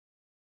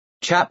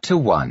Chapter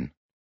 1.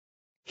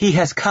 He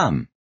has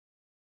come.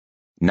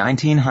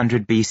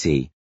 1900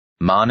 BC,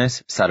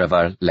 Manas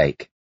Sarovar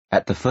Lake,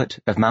 at the foot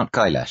of Mount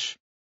Kailash,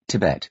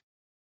 Tibet.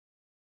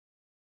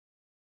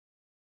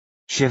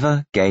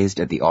 Shiva gazed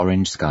at the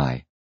orange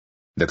sky.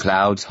 The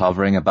clouds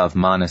hovering above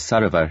Manas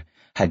Sarovar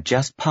had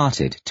just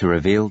parted to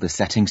reveal the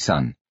setting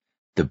sun,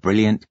 the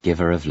brilliant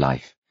giver of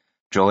life,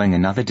 drawing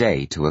another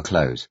day to a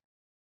close.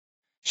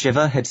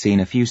 Shiva had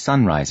seen a few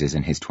sunrises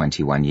in his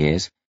 21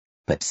 years,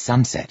 but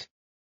sunset.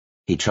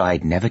 He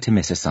tried never to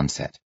miss a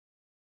sunset.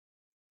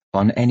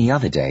 On any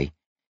other day,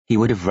 he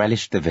would have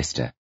relished the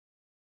vista.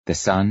 The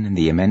sun and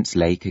the immense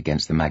lake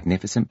against the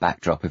magnificent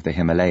backdrop of the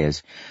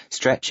Himalayas,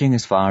 stretching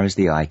as far as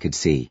the eye could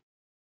see.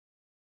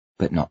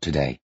 But not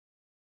today.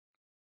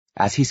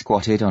 As he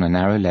squatted on a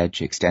narrow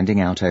ledge extending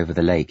out over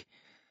the lake,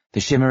 the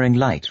shimmering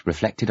light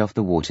reflected off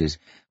the waters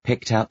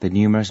picked out the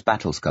numerous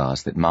battle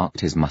scars that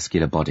marked his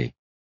muscular body.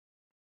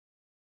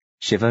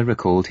 Shiva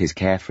recalled his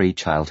carefree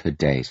childhood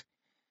days,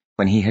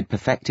 when he had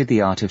perfected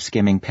the art of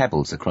skimming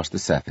pebbles across the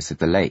surface of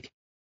the lake.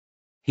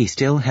 He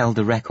still held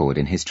the record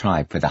in his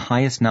tribe for the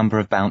highest number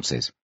of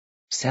bounces,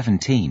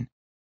 17.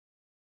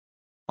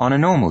 On a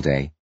normal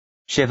day,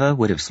 Shiva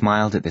would have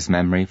smiled at this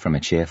memory from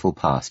a cheerful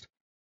past.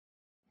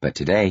 But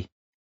today,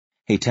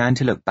 he turned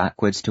to look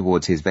backwards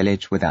towards his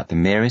village without the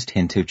merest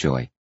hint of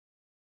joy.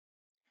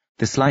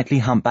 The slightly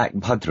humpbacked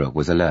Bhadra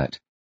was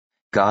alert,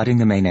 guarding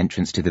the main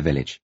entrance to the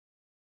village.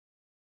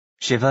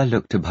 Shiva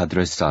looked to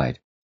Bhadra's side,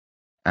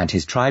 and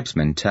his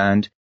tribesmen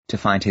turned to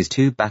find his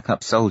two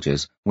backup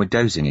soldiers were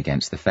dozing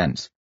against the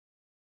fence.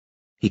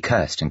 He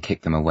cursed and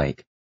kicked them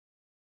awake.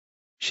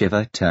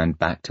 Shiva turned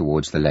back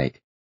towards the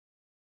lake.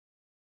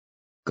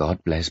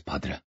 God bless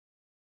Bhadra.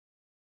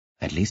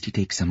 At least he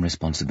takes some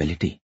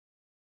responsibility.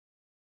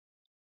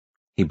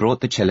 He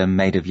brought the chillum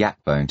made of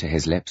yak bone to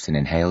his lips and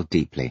inhaled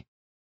deeply.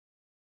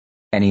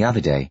 Any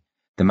other day,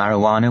 the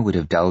marijuana would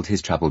have dulled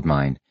his troubled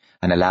mind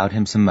and allowed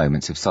him some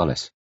moments of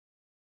solace.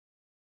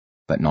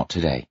 But not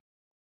today.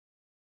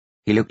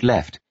 He looked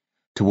left,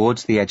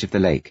 towards the edge of the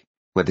lake,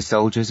 where the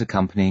soldiers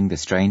accompanying the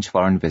strange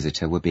foreign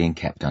visitor were being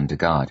kept under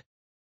guard.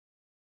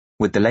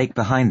 With the lake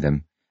behind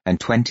them, and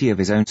 20 of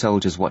his own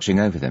soldiers watching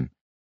over them,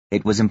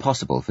 it was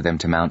impossible for them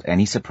to mount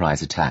any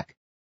surprise attack.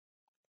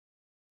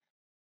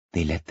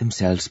 They let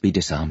themselves be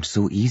disarmed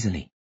so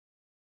easily.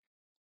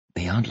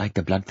 They aren't like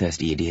the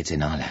bloodthirsty idiots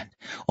in our land,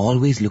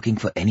 always looking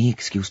for any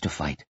excuse to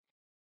fight.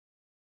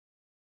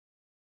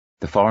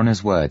 The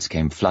foreigner's words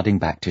came flooding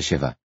back to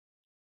Shiva.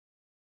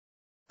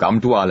 Come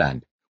to our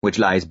land, which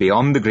lies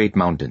beyond the great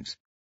mountains.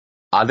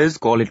 Others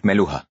call it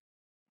Meluha,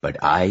 but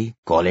I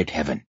call it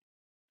heaven.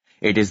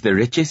 It is the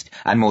richest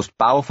and most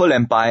powerful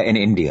empire in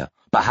India,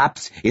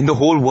 perhaps in the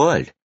whole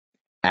world,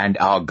 and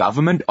our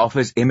government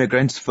offers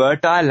immigrants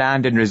fertile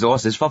land and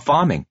resources for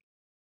farming.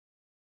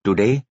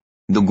 Today,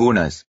 the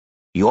Gunas,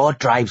 your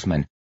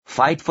tribesmen,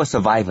 fight for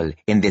survival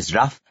in this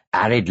rough,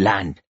 arid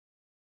land.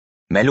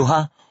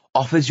 Meluha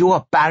offers you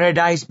a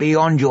paradise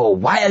beyond your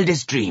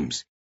wildest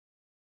dreams.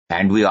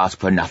 And we ask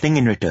for nothing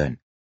in return,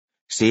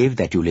 save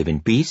that you live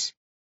in peace,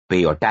 pay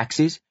your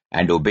taxes,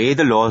 and obey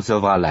the laws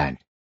of our land.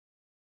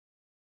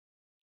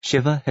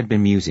 Shiva had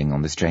been musing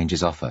on the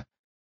stranger's offer,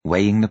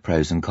 weighing the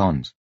pros and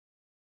cons.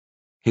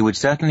 He would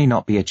certainly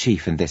not be a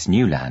chief in this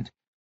new land,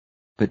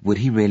 but would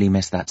he really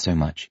miss that so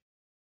much?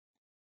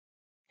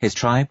 His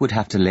tribe would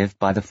have to live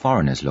by the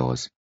foreigners'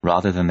 laws,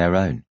 rather than their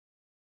own.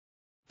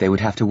 They would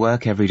have to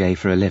work every day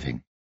for a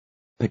living,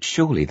 but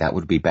surely that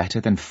would be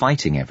better than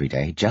fighting every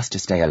day just to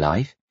stay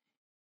alive.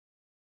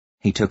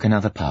 He took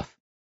another puff,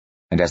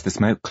 and as the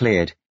smoke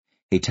cleared,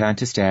 he turned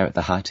to stare at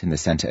the hut in the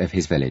center of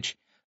his village,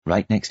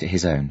 right next to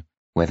his own,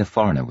 where the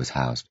foreigner was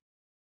housed.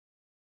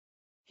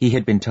 He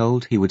had been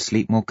told he would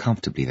sleep more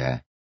comfortably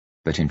there,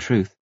 but in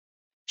truth,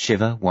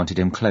 Shiva wanted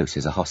him close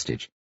as a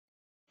hostage,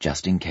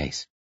 just in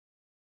case.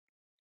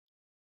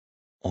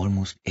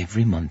 Almost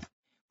every month,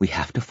 we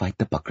have to fight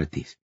the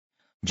Prakratis,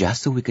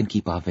 just so we can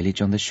keep our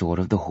village on the shore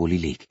of the holy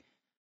lake.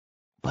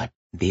 But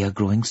they are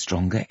growing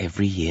stronger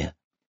every year,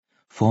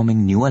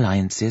 forming new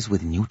alliances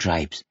with new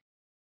tribes.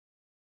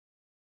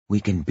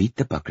 We can beat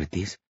the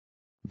Prakratis,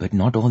 but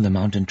not all the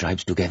mountain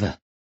tribes together.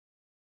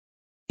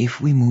 If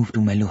we move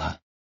to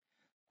Meluha,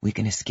 we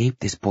can escape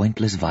this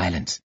pointless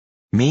violence,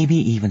 maybe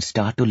even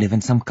start to live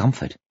in some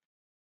comfort.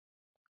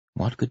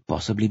 What could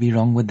possibly be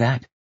wrong with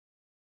that?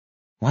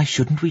 Why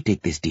shouldn't we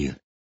take this deal?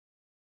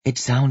 It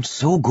sounds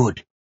so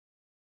good.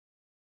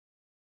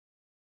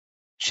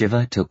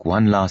 Shiva took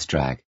one last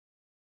drag,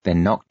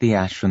 then knocked the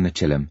ash from the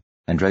chillum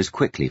and rose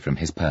quickly from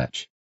his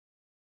perch.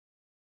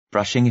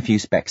 Brushing a few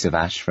specks of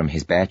ash from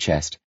his bare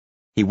chest,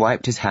 he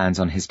wiped his hands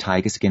on his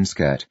tiger-skin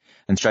skirt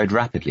and strode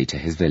rapidly to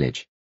his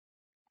village.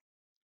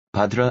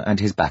 Bhadra and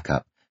his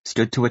backup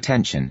stood to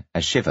attention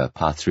as Shiva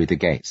passed through the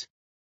gates.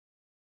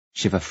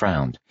 Shiva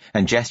frowned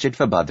and gestured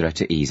for Bhadra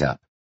to ease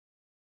up.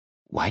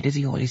 Why does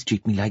he always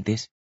treat me like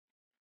this?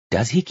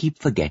 Does he keep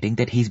forgetting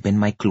that he's been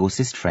my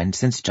closest friend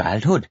since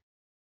childhood?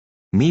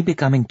 Me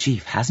becoming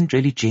chief hasn't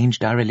really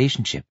changed our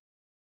relationship.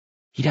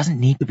 He doesn't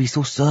need to be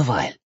so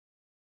servile.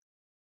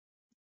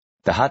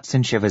 The huts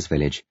in Shiva's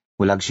village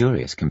were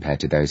luxurious compared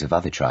to those of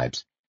other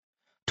tribes,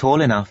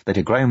 tall enough that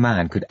a grown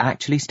man could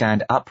actually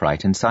stand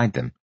upright inside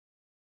them.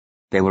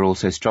 They were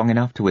also strong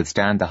enough to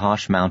withstand the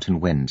harsh mountain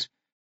winds.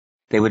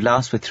 They would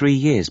last for 3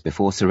 years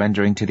before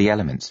surrendering to the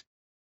elements.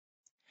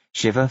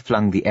 Shiva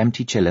flung the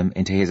empty chillum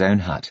into his own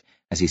hut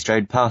as he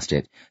strode past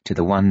it to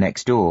the one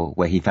next door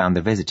where he found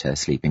the visitor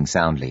sleeping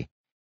soundly.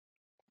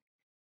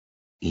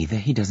 Either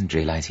he doesn't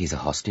realize he's a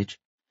hostage,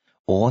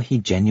 or he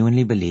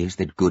genuinely believes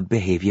that good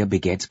behavior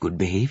begets good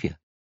behavior.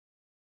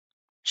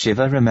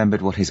 Shiva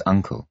remembered what his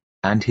uncle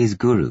and his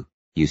guru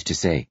used to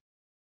say.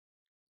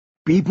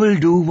 People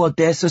do what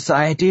their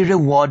society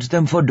rewards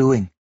them for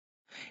doing.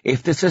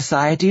 If the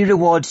society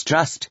rewards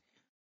trust,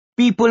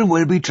 people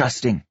will be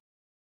trusting.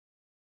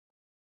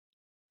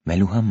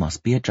 Meluha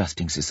must be a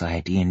trusting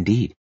society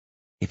indeed,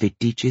 if it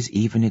teaches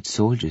even its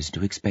soldiers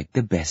to expect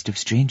the best of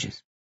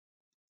strangers.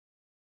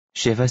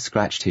 Shiva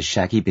scratched his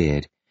shaggy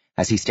beard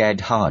as he stared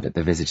hard at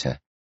the visitor,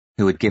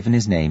 who had given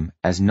his name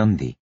as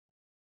Nandi.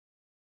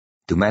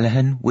 The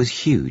Melahan was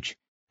huge,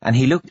 and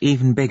he looked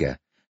even bigger,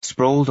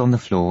 sprawled on the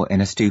floor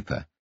in a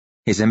stupor,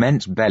 his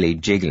immense belly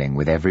jiggling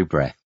with every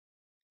breath.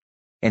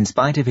 In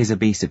spite of his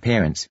obese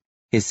appearance,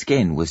 his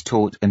skin was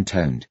taut and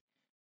toned.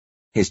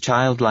 His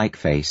childlike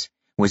face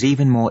was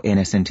even more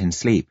innocent in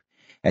sleep,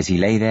 as he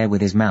lay there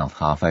with his mouth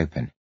half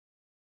open.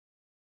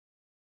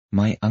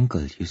 My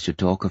uncle used to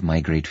talk of my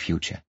great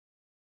future.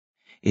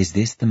 Is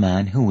this the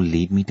man who will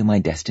lead me to my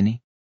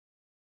destiny?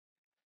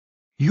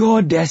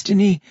 Your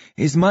destiny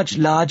is much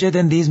larger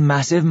than these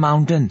massive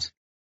mountains,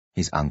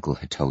 his uncle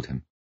had told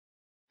him.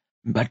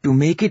 But to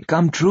make it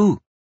come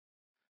true,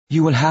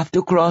 you will have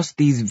to cross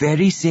these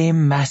very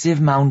same massive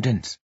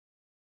mountains.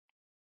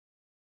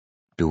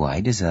 Do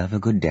I deserve a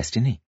good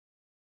destiny?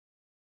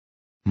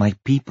 My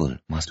people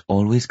must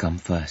always come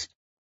first.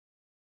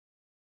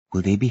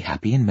 Will they be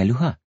happy in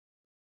Meluha?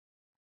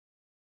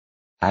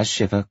 As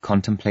Shiva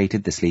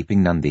contemplated the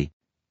sleeping Nandi,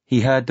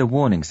 he heard the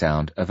warning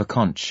sound of a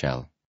conch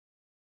shell.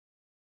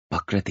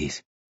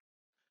 Bakratis.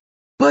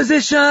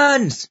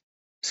 Positions!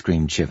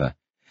 Screamed Shiva,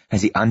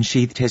 as he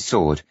unsheathed his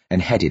sword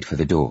and headed for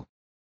the door.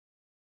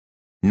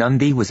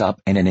 Nandi was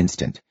up in an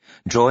instant,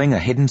 drawing a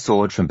hidden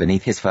sword from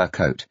beneath his fur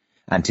coat,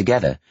 and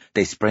together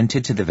they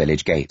sprinted to the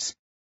village gates.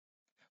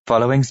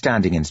 Following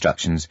standing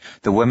instructions,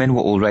 the women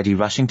were already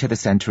rushing to the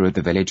center of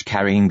the village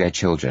carrying their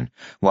children,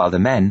 while the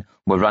men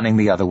were running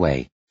the other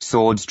way,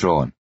 swords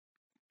drawn.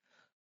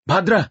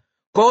 Bhadra,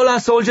 call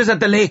our soldiers at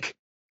the lake,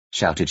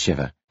 shouted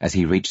Shiva as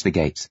he reached the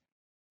gates.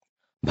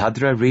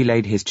 Bhadra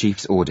relayed his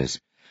chief's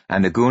orders,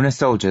 and the Guna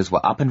soldiers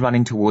were up and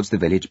running towards the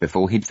village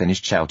before he'd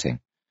finished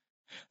shouting.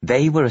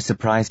 They were as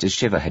surprised as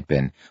Shiva had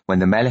been when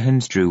the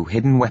Melahans drew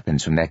hidden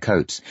weapons from their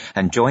coats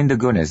and joined the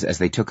Gunas as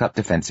they took up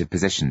defensive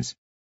positions.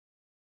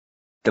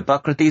 The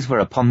Bakratis were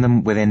upon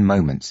them within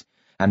moments,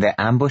 and their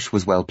ambush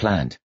was well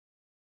planned.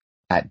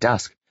 At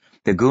dusk,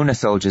 the Guna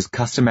soldiers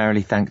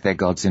customarily thanked their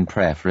gods in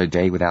prayer for a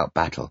day without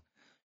battle,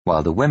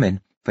 while the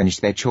women finished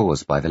their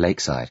chores by the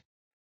lakeside.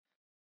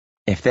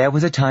 If there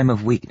was a time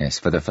of weakness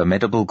for the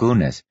formidable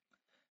Gunas,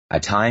 a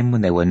time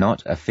when they were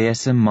not a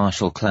fearsome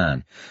martial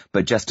clan,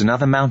 but just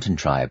another mountain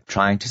tribe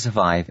trying to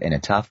survive in a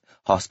tough,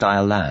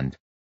 hostile land,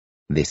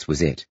 this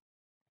was it.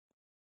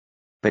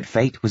 But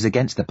fate was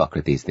against the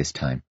Bakratis this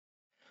time.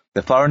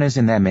 The foreigners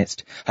in their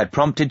midst had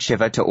prompted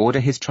Shiva to order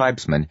his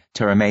tribesmen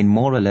to remain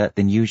more alert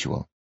than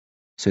usual,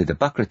 so the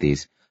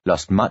Bakratis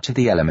lost much of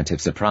the element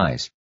of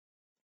surprise.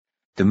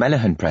 The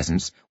Melahan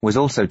presence was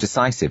also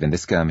decisive in the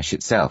skirmish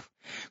itself,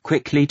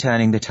 quickly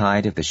turning the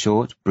tide of the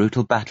short,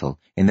 brutal battle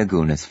in the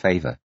Gunas'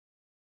 favor.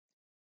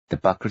 The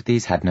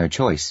Bakratis had no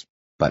choice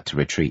but to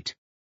retreat.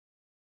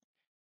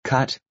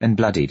 Cut and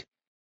bloodied,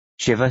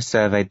 Shiva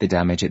surveyed the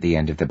damage at the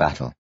end of the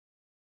battle.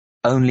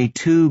 Only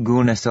 2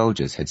 Guna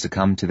soldiers had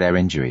succumbed to their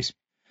injuries,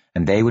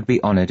 and they would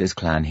be honored as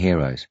clan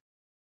heroes.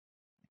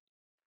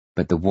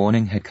 But the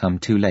warning had come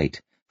too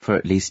late for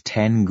at least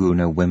 10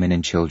 Guna women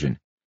and children,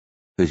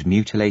 whose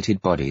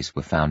mutilated bodies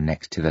were found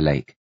next to the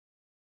lake.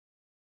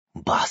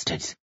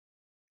 Bastards!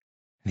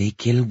 They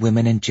kill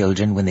women and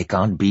children when they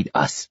can't beat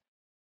us.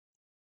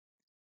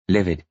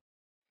 Livid,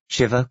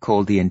 Shiva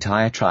called the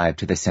entire tribe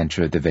to the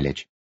center of the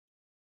village.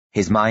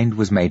 His mind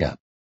was made up.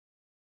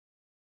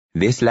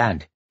 This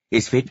land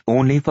is fit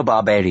only for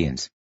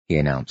barbarians, he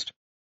announced.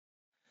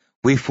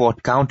 We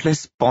fought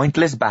countless,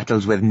 pointless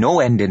battles with no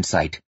end in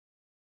sight.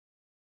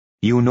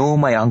 You know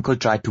my uncle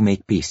tried to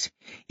make peace,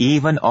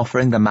 even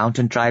offering the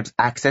mountain tribes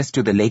access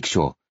to the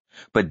lakeshore,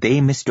 but they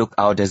mistook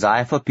our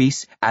desire for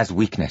peace as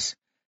weakness.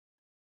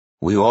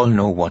 We all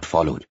know what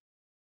followed.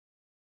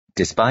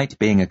 Despite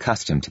being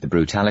accustomed to the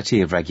brutality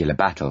of regular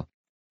battle,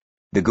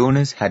 the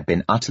Gunas had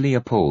been utterly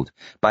appalled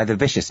by the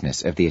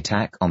viciousness of the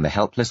attack on the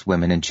helpless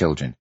women and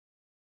children.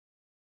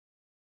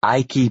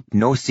 I keep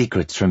no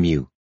secrets from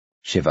you,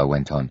 Shiva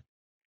went on.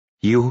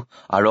 You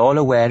are all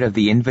aware of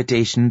the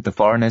invitation the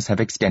foreigners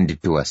have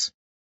extended to us.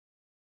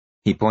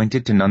 He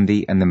pointed to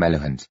Nandi and the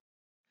Melahans.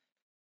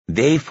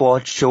 They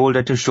fought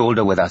shoulder to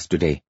shoulder with us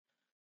today,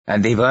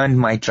 and they've earned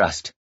my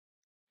trust.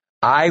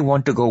 I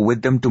want to go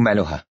with them to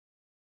Meluha,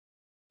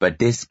 but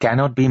this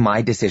cannot be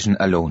my decision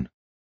alone.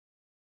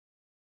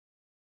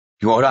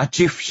 You're our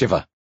chief,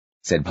 Shiva,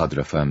 said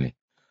Bhadra firmly.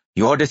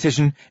 Your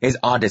decision is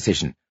our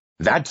decision.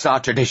 That's our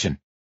tradition.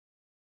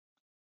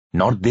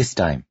 Not this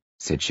time,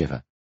 said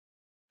Shiva.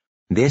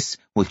 This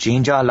will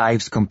change our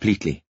lives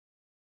completely.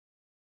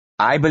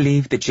 I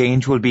believe the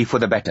change will be for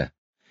the better.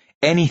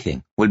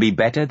 Anything will be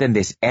better than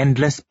this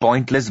endless,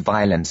 pointless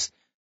violence.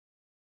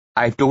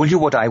 I've told you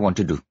what I want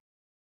to do,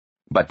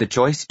 but the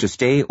choice to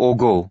stay or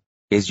go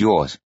is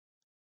yours.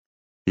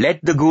 Let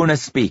the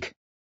Gunas speak.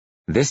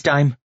 This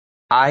time,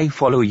 I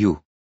follow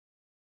you.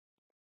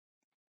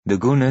 The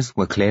Gunas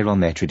were clear on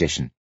their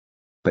tradition,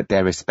 but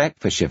their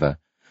respect for Shiva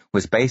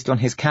was based on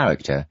his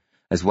character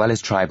as well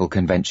as tribal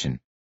convention.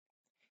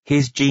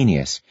 His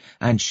genius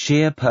and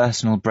sheer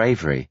personal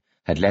bravery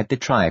had led the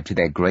tribe to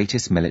their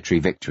greatest military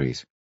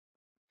victories.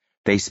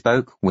 They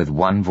spoke with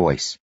one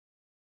voice.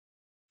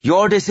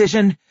 Your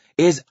decision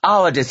is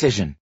our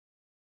decision.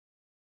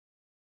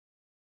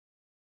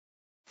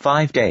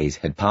 5 days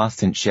had passed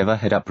since Shiva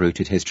had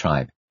uprooted his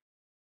tribe,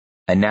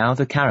 and now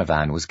the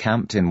caravan was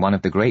camped in one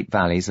of the great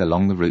valleys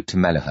along the route to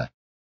Meluha.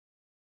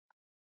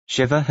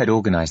 Shiva had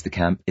organized the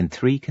camp in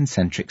 3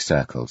 concentric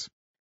circles.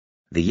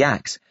 The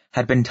yaks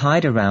had been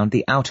tied around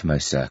the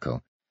outermost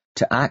circle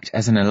to act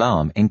as an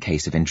alarm in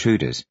case of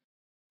intruders.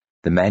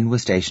 The men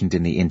were stationed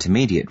in the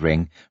intermediate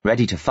ring,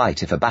 ready to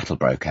fight if a battle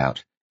broke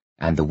out,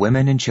 and the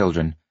women and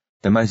children,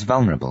 the most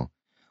vulnerable,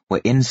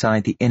 were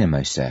inside the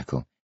innermost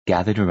circle,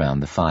 gathered around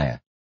the fire.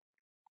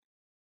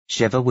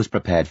 Shiva was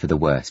prepared for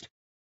the worst,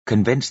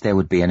 convinced there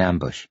would be an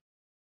ambush.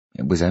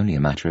 It was only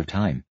a matter of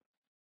time.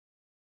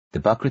 The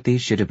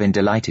Bakratis should have been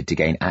delighted to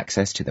gain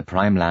access to the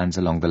prime lands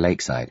along the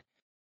lakeside,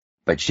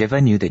 but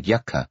Shiva knew that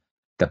Yakka,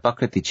 the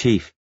Bakrati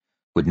chief,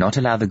 would not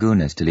allow the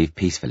Gunas to leave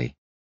peacefully.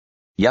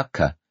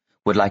 Yakka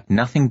would like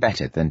nothing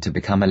better than to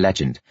become a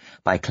legend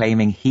by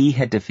claiming he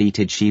had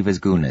defeated Shiva's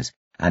Gunas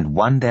and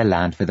won their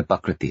land for the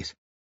Bakratis.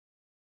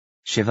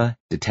 Shiva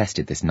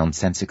detested this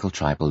nonsensical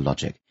tribal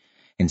logic.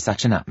 In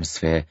such an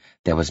atmosphere,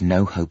 there was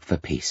no hope for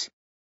peace.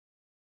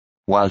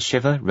 While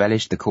Shiva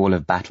relished the call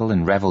of battle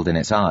and revelled in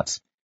its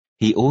arts,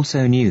 he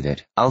also knew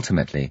that,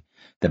 ultimately,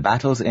 the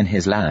battles in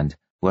his land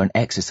were an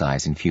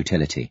exercise in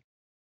futility.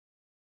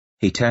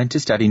 He turned to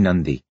study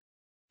Nandi,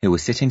 who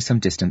was sitting some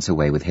distance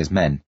away with his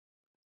men.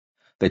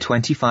 The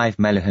 25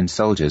 Meluhan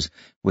soldiers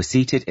were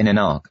seated in an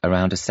arc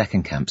around a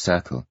second camp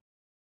circle.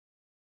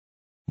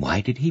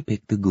 Why did he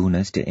pick the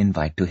Gunas to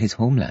invite to his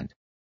homeland?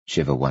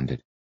 Shiva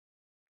wondered.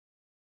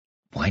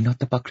 Why not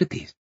the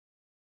Bakratis?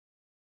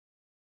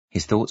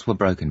 His thoughts were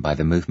broken by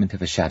the movement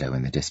of a shadow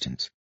in the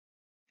distance.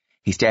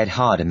 He stared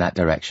hard in that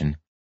direction,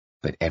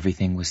 but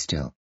everything was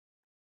still.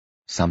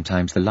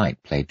 Sometimes the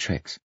light played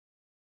tricks.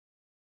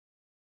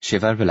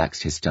 Shiva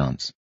relaxed his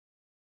stance,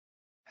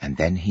 and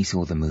then he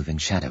saw the moving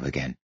shadow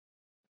again.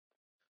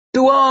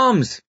 To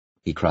arms!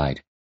 He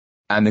cried,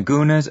 and the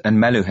Gunas and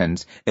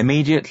Meluhans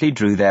immediately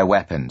drew their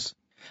weapons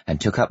and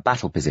took up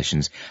battle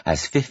positions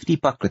as 50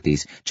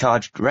 Bakratis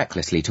charged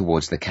recklessly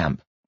towards the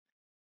camp.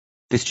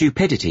 The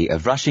stupidity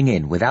of rushing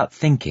in without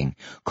thinking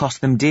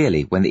cost them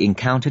dearly when they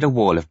encountered a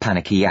wall of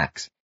panicky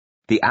yaks.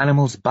 The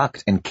animals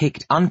bucked and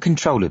kicked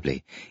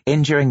uncontrollably,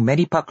 injuring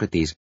many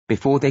Bakratis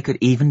before they could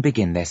even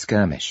begin their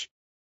skirmish.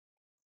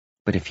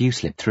 But a few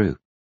slipped through,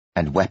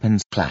 and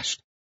weapons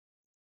clashed.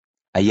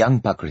 A young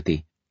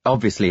Bakrati,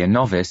 obviously a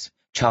novice,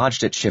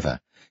 charged at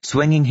Shiva,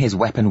 swinging his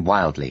weapon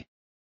wildly.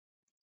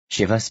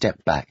 Shiva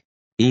stepped back,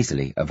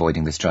 easily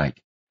avoiding the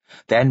strike,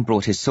 then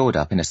brought his sword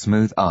up in a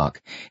smooth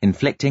arc,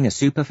 inflicting a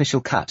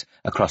superficial cut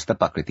across the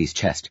Bakrati's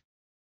chest.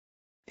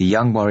 The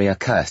young warrior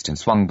cursed and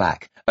swung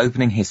back,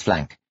 opening his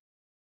flank.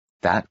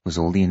 That was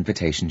all the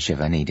invitation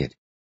Shiva needed.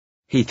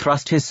 He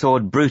thrust his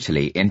sword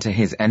brutally into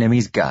his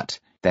enemy's gut,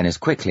 then as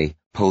quickly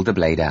pulled the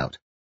blade out,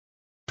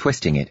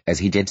 twisting it as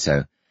he did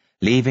so,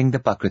 leaving the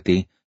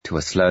Bakrati to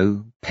a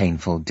slow,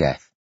 painful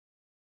death.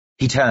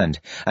 He turned,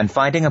 and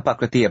finding a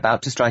Bakrati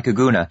about to strike a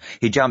Guna,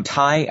 he jumped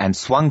high and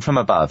swung from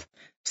above,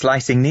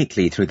 slicing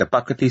neatly through the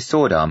Bakrati's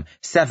sword arm,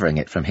 severing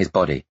it from his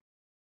body.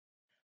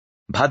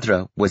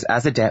 Bhadra was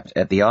as adept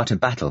at the art of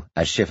battle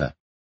as Shiva.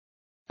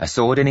 A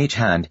sword in each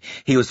hand,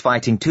 he was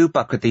fighting 2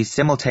 Bakratis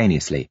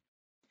simultaneously.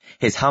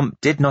 His hump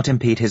did not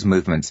impede his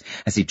movements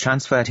as he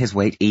transferred his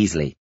weight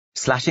easily,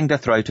 slashing the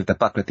throat of the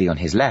Bakrati on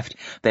his left,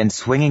 then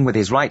swinging with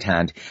his right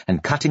hand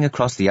and cutting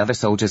across the other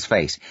soldier's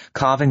face,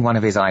 carving one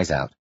of his eyes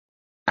out.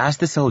 As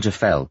the soldier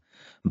fell,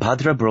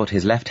 Bhadra brought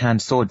his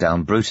left-hand sword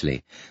down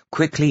brutally,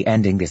 quickly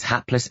ending this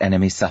hapless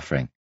enemy's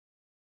suffering.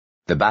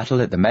 The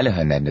battle at the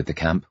Meluhan end of the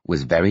camp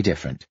was very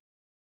different.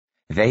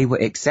 They were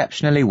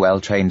exceptionally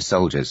well-trained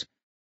soldiers,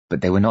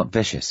 but they were not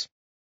vicious,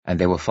 and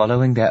they were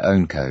following their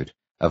own code,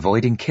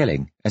 avoiding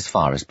killing as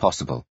far as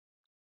possible.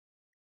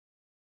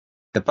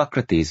 The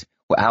Bakratis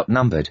were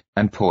outnumbered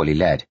and poorly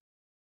led,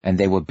 and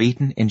they were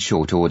beaten in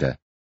short order.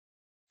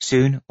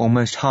 Soon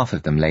almost half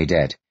of them lay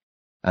dead,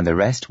 and the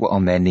rest were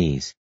on their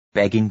knees,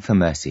 begging for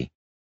mercy.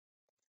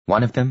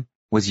 One of them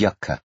was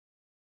Yakka.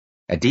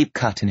 A deep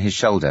cut in his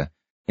shoulder,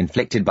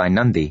 inflicted by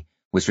Nandi,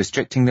 was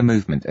restricting the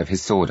movement of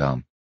his sword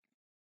arm.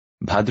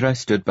 Bhadra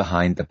stood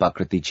behind the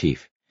Bakrati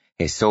chief,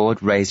 his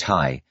sword raised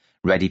high,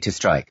 ready to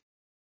strike.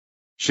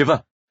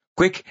 Shiva,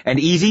 quick and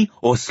easy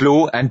or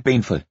slow and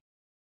painful?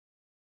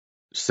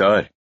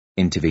 Sir,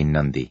 intervened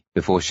Nandi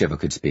before Shiva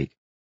could speak.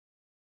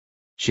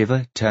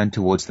 Shiva turned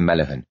towards the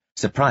Meluhan,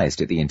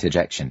 surprised at the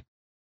interjection.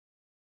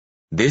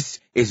 This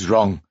is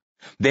wrong.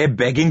 They're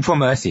begging for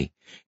mercy.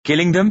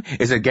 Killing them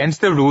is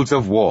against the rules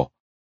of war.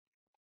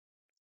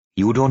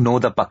 You don't know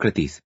the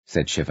Bakratis,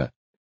 said Shiva.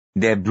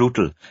 They're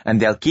brutal,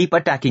 and they'll keep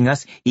attacking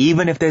us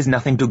even if there's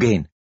nothing to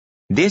gain.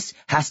 This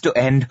has to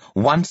end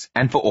once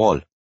and for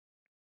all.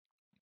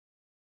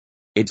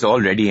 It's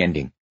already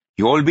ending.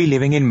 You'll be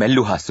living in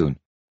Meluha soon.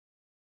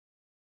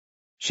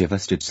 Shiva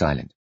stood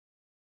silent,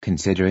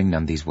 considering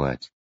Nandi's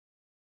words.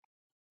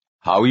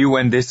 How you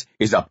end this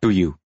is up to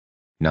you,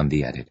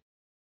 Nandi added.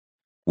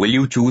 Will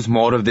you choose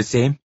more of the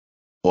same,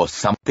 or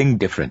something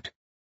different?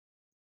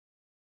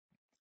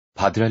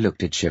 Bhadra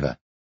looked at Shiva,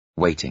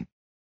 waiting.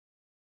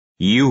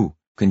 You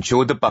can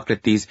show the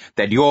Bakratis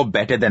that you're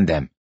better than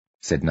them,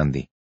 said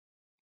Nandi.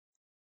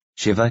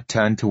 Shiva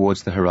turned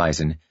towards the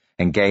horizon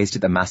and gazed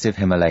at the massive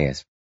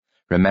Himalayas,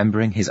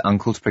 remembering his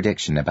uncle's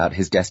prediction about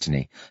his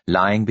destiny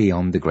lying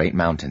beyond the great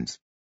mountains.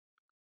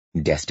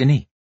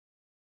 Destiny?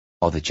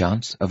 Or the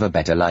chance of a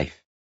better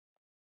life?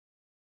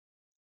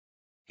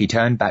 He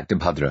turned back to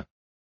Bhadra.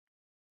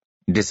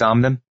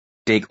 Disarm them,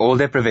 take all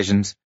their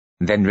provisions,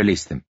 then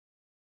release them.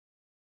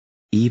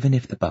 Even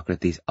if the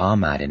Bakratis are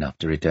mad enough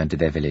to return to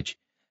their village,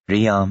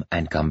 rearm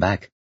and come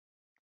back,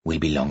 we'll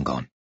be long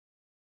gone.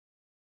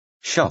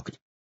 Shocked,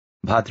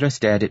 Bhadra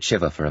stared at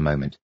Shiva for a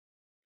moment.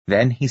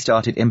 Then he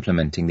started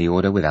implementing the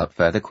order without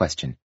further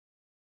question.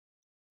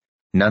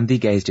 Nandi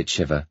gazed at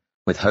Shiva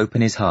with hope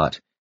in his heart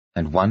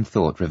and one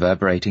thought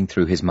reverberating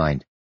through his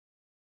mind.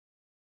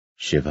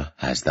 Shiva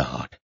has the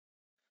heart.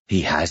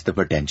 He has the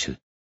potential.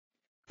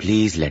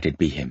 Please let it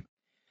be him.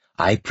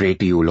 I pray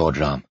to you, Lord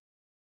Ram.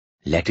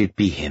 Let it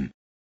be him.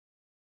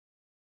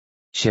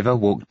 Shiva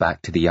walked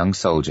back to the young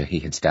soldier he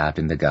had stabbed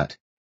in the gut.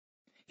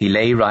 He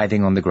lay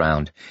writhing on the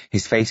ground,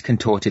 his face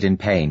contorted in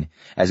pain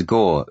as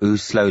gore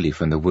oozed slowly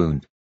from the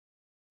wound.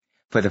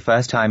 For the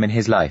first time in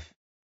his life,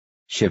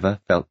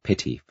 Shiva felt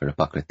pity for a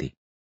Bakrati.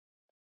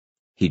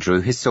 He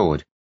drew his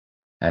sword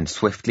and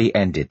swiftly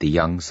ended the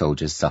young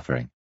soldier's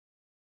suffering.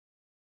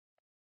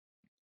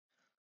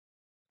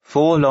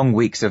 4 long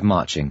weeks of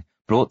marching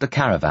brought the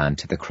caravan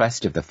to the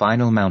crest of the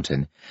final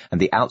mountain and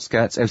the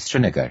outskirts of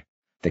Srinagar,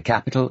 the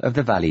capital of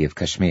the Valley of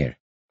Kashmir.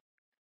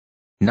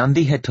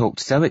 Nandi had talked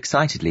so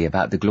excitedly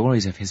about the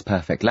glories of his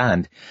perfect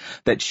land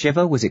that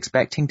Shiva was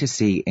expecting to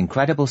see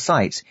incredible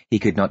sights he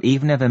could not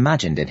even have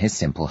imagined in his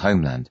simple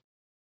homeland.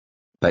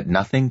 But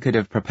nothing could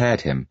have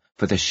prepared him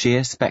for the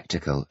sheer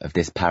spectacle of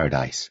this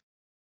paradise.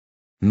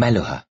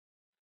 Meluha,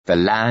 the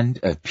land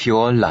of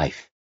pure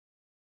life.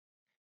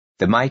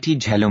 The mighty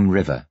Jhelum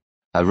River,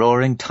 a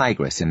roaring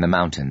tigress in the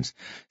mountains,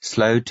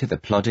 slowed to the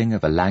plodding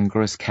of a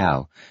languorous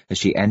cow as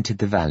she entered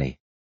the valley.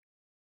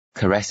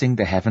 Caressing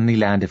the heavenly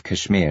land of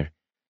Kashmir,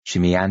 she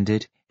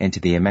meandered into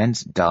the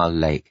immense Dal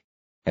Lake,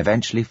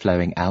 eventually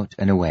flowing out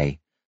and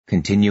away,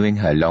 continuing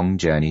her long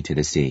journey to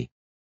the sea.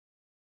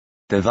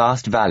 The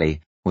vast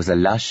valley was a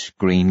lush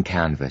green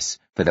canvas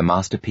for the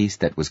masterpiece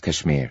that was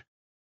Kashmir.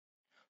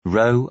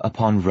 Row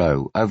upon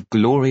row of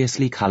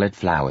gloriously coloured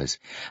flowers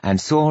and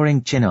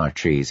soaring chinar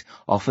trees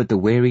offered the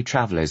weary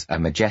travellers a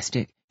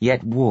majestic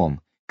yet warm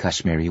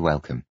Kashmiri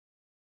welcome.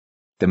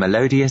 The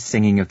melodious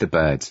singing of the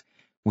birds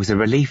was a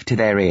relief to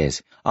their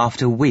ears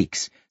after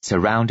weeks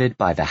surrounded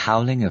by the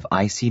howling of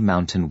icy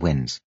mountain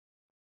winds.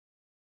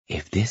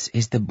 If this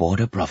is the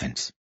border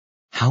province,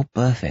 how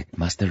perfect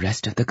must the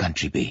rest of the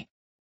country be?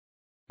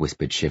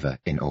 Whispered Shiva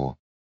in awe.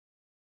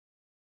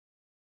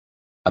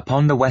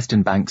 Upon the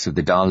western banks of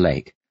the Dal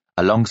Lake,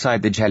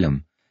 alongside the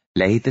Jhelum,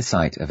 lay the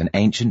site of an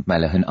ancient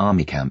Meluhan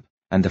army camp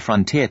and the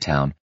frontier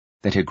town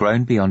that had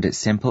grown beyond its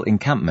simple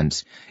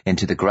encampments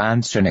into the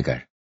grand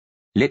Srinagar,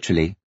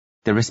 literally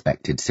the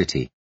respected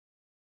city.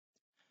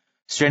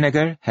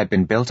 Srinagar had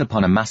been built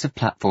upon a massive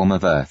platform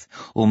of earth,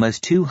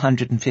 almost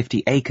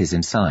 250 acres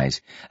in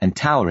size and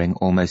towering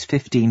almost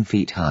 15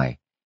 feet high.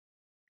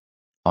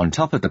 On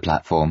top of the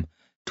platform,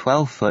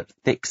 12-foot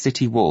thick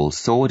city walls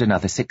soared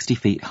another 60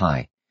 feet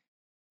high.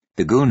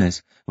 The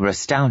Gunas were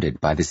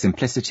astounded by the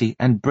simplicity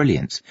and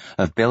brilliance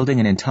of building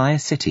an entire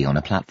city on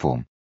a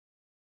platform.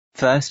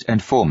 First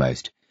and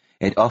foremost,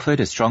 it offered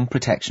a strong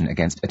protection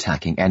against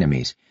attacking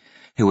enemies,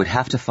 who would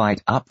have to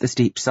fight up the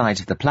steep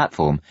sides of the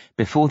platform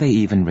before they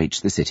even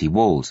reached the city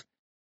walls.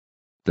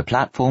 The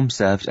platform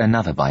served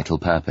another vital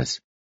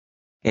purpose.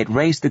 It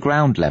raised the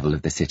ground level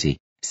of the city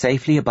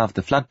safely above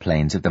the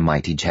floodplains of the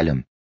mighty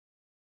Jhelum.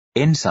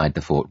 Inside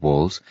the fort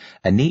walls,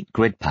 a neat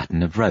grid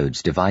pattern of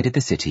roads divided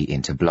the city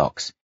into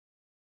blocks.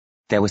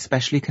 There were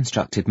specially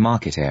constructed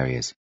market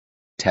areas,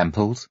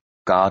 temples,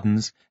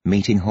 gardens,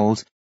 meeting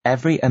halls,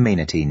 every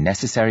amenity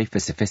necessary for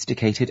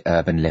sophisticated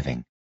urban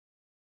living.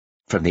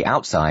 From the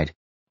outside,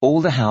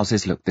 all the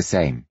houses looked the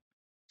same,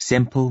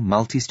 simple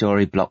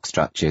multi-story block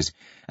structures,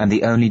 and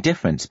the only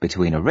difference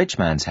between a rich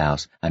man's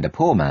house and a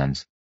poor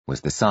man's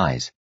was the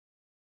size.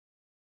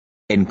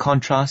 In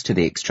contrast to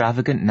the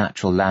extravagant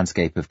natural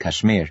landscape of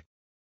Kashmir,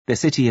 the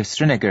city of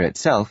Srinagar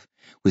itself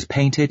was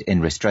painted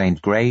in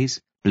restrained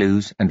greys,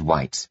 blues and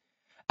whites,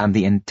 and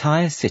the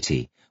entire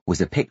city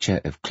was a picture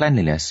of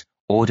cleanliness,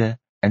 order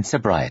and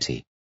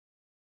sobriety.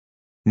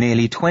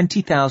 Nearly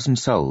 20,000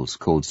 souls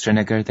called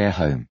Srinagar their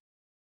home.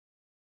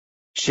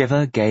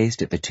 Shiva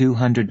gazed at the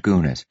 200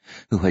 Gunas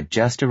who had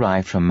just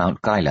arrived from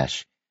Mount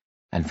Kailash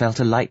and felt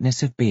a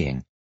lightness of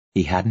being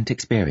he hadn't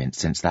experienced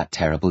since that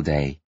terrible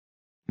day,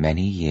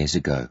 many years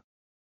ago.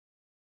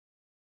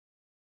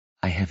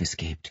 I have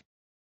escaped.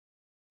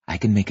 I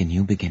can make a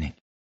new beginning.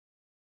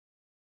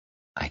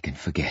 I can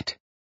forget.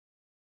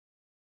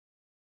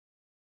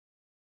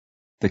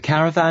 The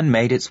caravan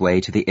made its way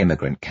to the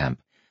immigrant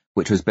camp,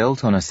 which was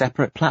built on a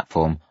separate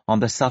platform on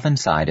the southern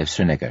side of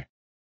Srinagar.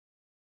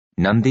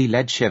 Nandi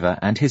led Shiva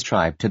and his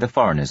tribe to the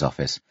foreigner's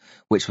office,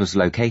 which was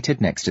located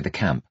next to the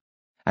camp,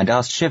 and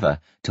asked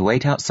Shiva to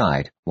wait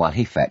outside while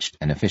he fetched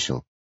an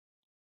official.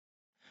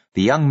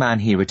 The young man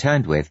he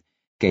returned with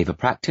gave a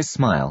practiced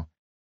smile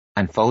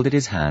and folded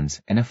his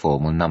hands in a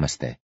formal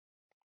namaste.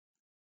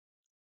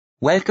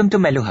 Welcome to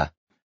Meluha.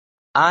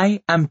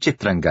 I am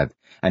Chitrangad,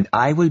 and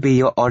I will be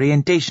your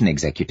orientation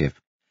executive.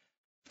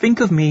 Think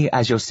of me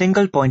as your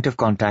single point of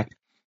contact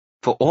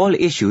for all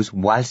issues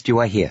whilst you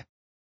are here.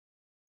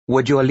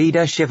 Would your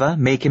leader Shiva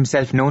make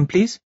himself known,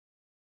 please?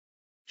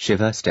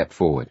 Shiva stepped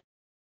forward.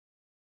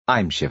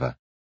 I'm Shiva.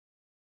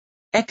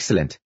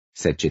 Excellent,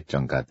 said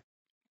Chitrangad.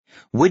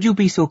 Would you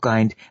be so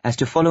kind as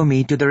to follow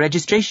me to the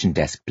registration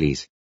desk,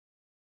 please?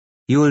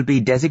 You will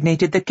be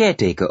designated the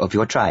caretaker of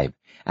your tribe,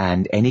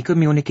 and any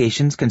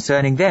communications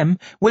concerning them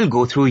will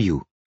go through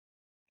you.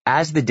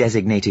 As the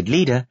designated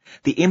leader,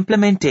 the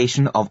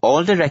implementation of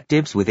all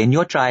directives within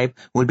your tribe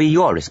will be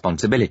your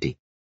responsibility.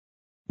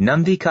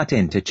 Nandi cut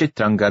into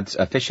Chitrangad's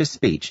officious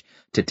speech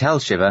to tell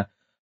Shiva,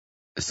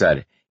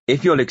 Sir,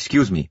 if you'll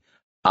excuse me,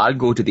 I'll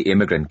go to the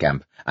immigrant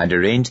camp and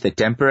arrange the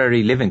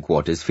temporary living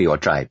quarters for your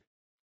tribe.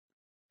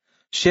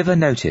 Shiva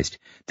noticed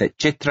that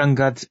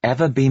Chitrangad's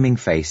ever-beaming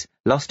face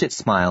lost its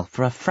smile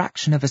for a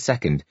fraction of a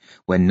second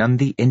when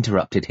Nandi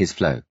interrupted his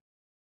flow.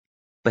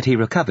 But he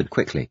recovered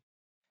quickly,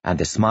 and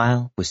the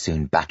smile was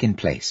soon back in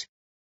place.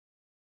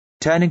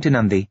 Turning to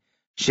Nandi,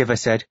 Shiva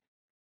said,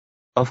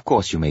 Of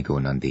course you may go,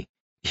 Nandi.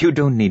 You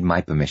don't need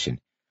my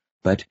permission,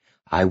 but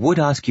I would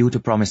ask you to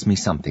promise me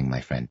something, my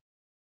friend.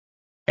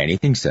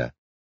 Anything, sir,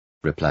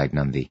 replied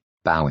Nandi,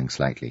 bowing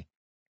slightly.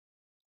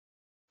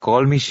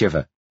 Call me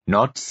Shiva,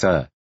 not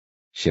sir,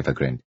 Shiva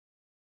grinned.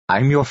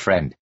 I'm your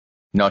friend,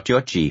 not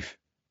your chief.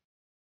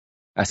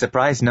 A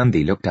surprised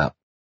Nandi looked up,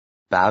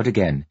 bowed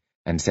again,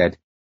 and said,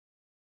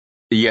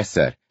 Yes,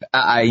 sir.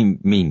 I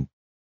mean,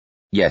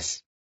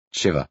 yes,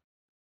 Shiva.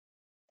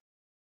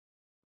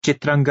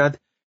 Chitrangad,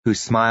 whose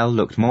smile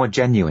looked more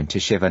genuine to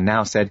Shiva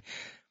now, said,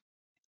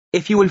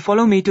 If you will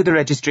follow me to the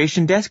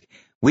registration desk,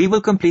 we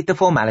will complete the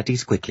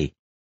formalities quickly.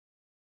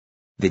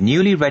 The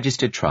newly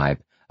registered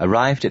tribe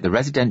arrived at the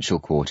residential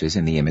quarters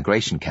in the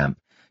immigration camp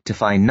to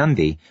find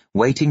Nandi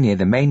waiting near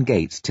the main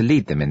gates to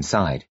lead them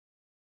inside.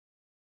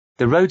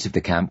 The roads of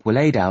the camp were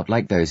laid out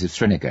like those of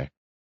Srinagar,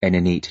 in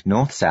a neat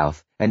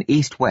north-south and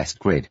east-west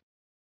grid.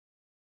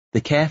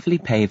 The carefully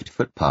paved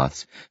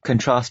footpaths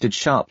contrasted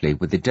sharply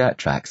with the dirt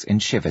tracks in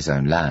Shiva's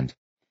own land.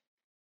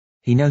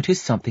 He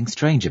noticed something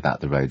strange about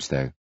the roads,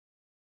 though.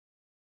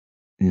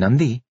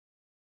 Nandi,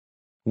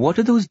 what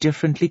are those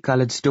differently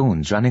coloured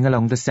stones running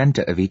along the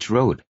centre of each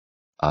road?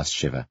 Asked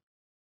Shiva.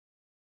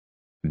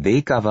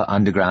 They cover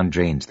underground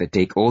drains that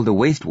take all the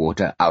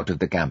wastewater out of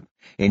the camp,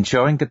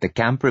 ensuring that the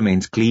camp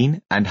remains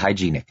clean and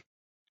hygienic.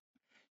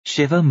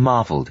 Shiva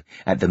marvelled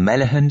at the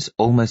Meluhans'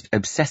 almost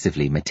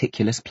obsessively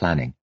meticulous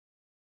planning.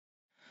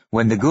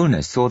 When the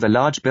Gunas saw the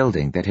large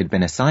building that had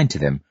been assigned to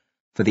them,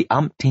 for the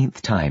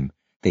umpteenth time,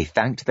 they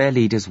thanked their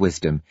leader's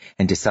wisdom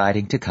in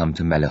deciding to come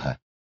to Meluha.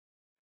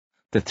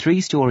 The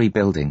 3-story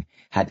building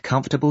had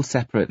comfortable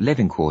separate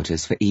living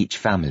quarters for each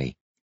family.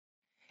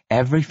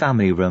 Every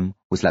family room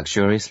was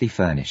luxuriously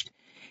furnished,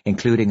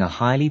 including a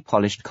highly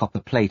polished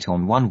copper plate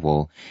on one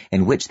wall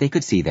in which they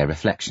could see their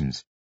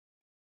reflections.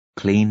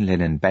 Clean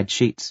linen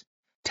bedsheets,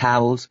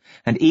 towels,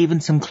 and even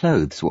some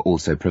clothes were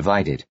also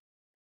provided.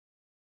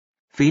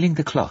 Feeling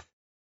the cloth,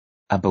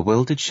 a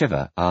bewildered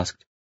Shiva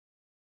asked,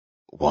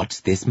 What's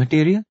this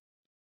material?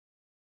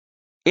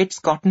 It's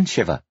cotton,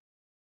 Shiva,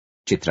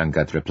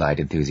 Chitrangad replied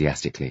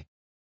enthusiastically.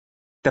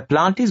 The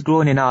plant is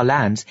grown in our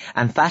lands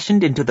and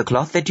fashioned into the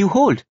cloth that you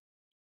hold.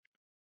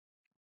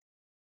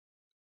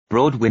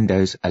 Broad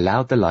windows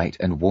allowed the light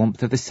and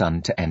warmth of the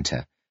sun to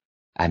enter,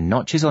 and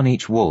notches on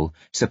each wall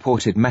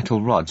supported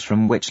metal rods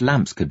from which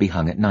lamps could be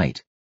hung at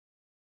night.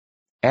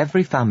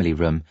 Every family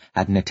room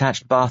had an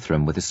attached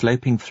bathroom with a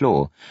sloping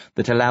floor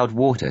that allowed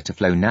water to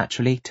flow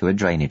naturally to a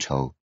drainage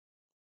hole.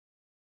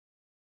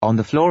 On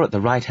the floor at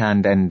the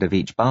right-hand end of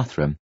each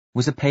bathroom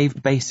was a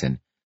paved basin,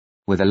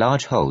 with a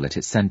large hole at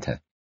its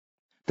centre,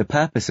 the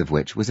purpose of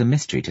which was a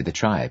mystery to the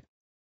tribe.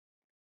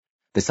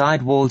 The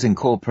side walls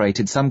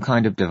incorporated some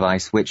kind of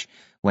device which,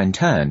 when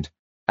turned,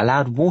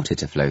 allowed water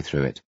to flow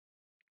through it.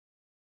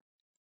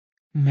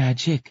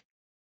 Magic,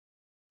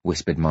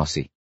 whispered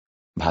Mossy,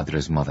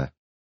 Bhadra's mother.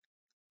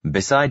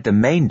 Beside the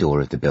main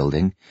door of the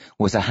building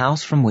was a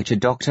house from which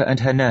a doctor and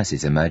her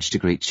nurses emerged to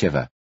greet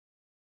Shiva.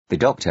 The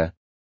doctor,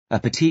 a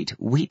petite,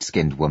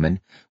 wheat-skinned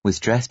woman, was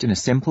dressed in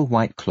a simple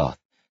white cloth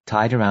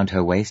tied around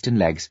her waist and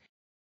legs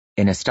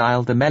in a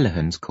style the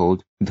Meluhans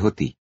called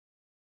dhoti.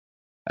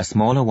 A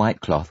smaller white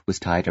cloth was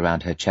tied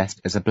around her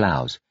chest as a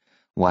blouse,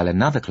 while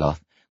another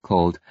cloth,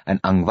 called an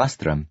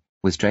angvastram,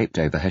 was draped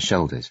over her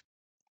shoulders.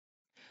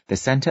 The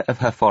centre of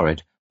her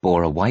forehead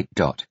bore a white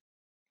dot.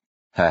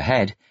 Her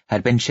head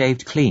had been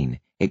shaved clean,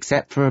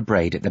 except for a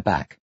braid at the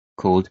back,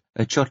 called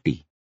a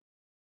choti.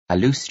 A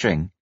loose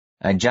string,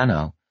 a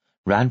janau,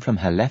 ran from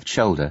her left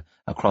shoulder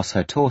across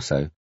her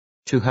torso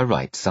to her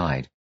right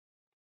side.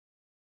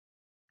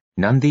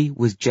 Nandi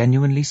was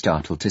genuinely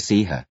startled to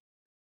see her.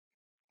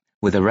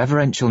 With a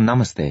reverential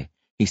namaste,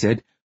 he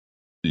said,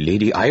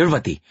 "Lady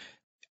Ayurvati,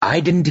 I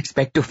didn't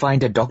expect to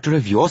find a doctor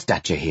of your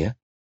stature here."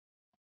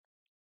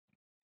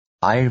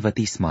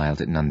 Ayurvati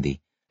smiled at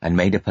Nandi and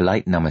made a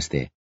polite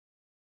namaste.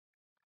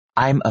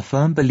 "I'm a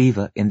firm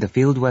believer in the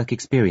Fieldwork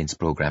Experience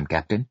program,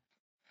 Captain.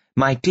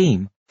 My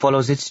team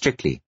follows it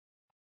strictly.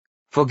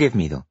 Forgive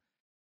me, though.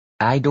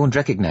 I don't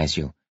recognize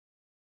you.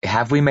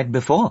 Have we met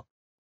before?"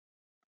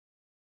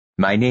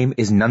 "My name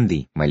is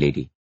Nandi, my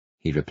lady,"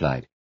 he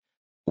replied.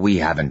 "We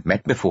haven't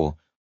met before,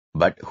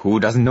 but who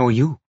doesn't know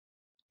you?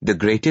 The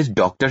greatest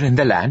doctor in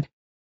the land?"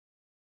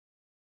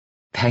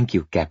 "Thank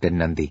you, Captain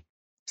Nandi,"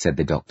 said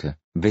the doctor,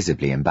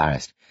 visibly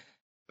embarrassed.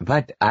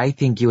 "But I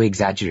think you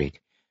exaggerate.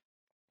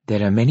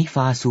 There are many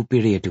far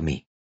superior to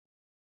me."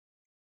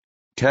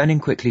 Turning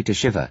quickly to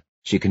Shiva,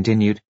 she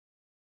continued,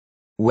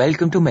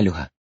 "Welcome to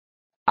Meluha.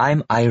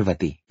 I'm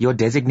Ayurvati, your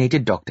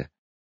designated doctor.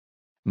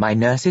 My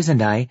nurses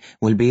and I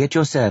will be at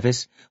your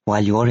service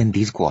while you're in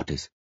these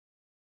quarters."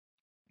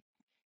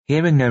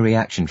 Hearing no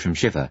reaction from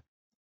Shiva,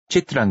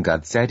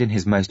 Chitrangad said in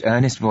his most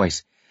earnest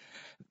voice,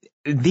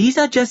 "These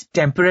are just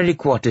temporary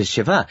quarters,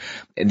 Shiva.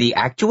 The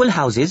actual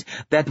houses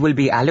that will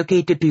be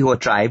allocated to your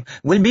tribe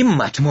will be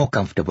much more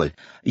comfortable.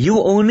 You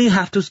only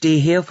have to stay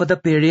here for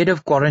the period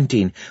of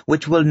quarantine,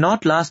 which will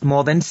not last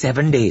more than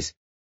 7 days.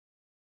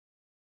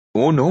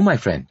 "Oh no, my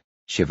friend,"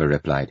 Shiva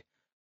replied.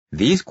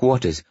 "These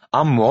quarters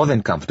are more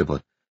than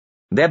comfortable.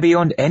 They're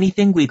beyond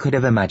anything we could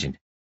have imagined.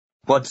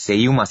 What say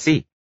you,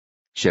 Masi?"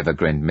 Shiva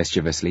grinned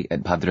mischievously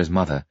at Bhadra's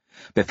mother,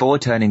 before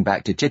turning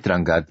back to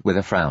Chitrangad with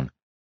a frown.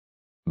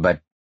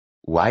 "But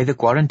why the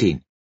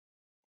quarantine?"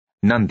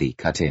 Nandi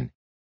cut in.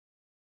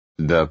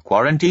 "The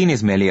quarantine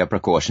is merely a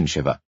precaution,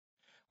 Shiva.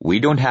 We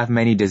don't have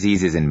many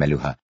diseases in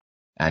Meluha,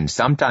 and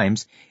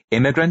sometimes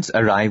immigrants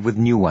arrive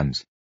with new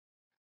ones.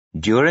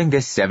 During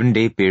this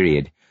 7-day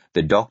period,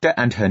 the doctor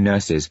and her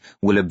nurses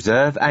will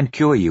observe and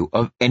cure you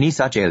of any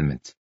such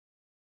ailments."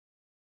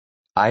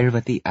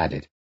 Ayurvati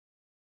added,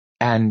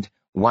 "And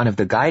one of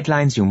the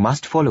guidelines you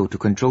must follow to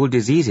control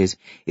diseases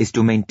is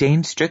to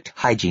maintain strict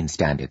hygiene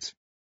standards."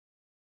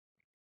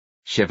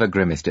 Shiva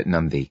grimaced at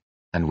Nandi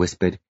and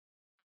whispered,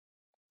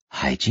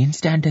 "Hygiene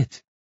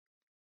standards?"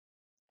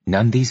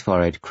 Nandi's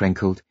forehead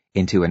crinkled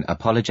into an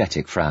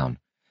apologetic frown,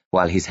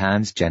 while his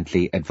hands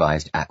gently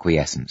advised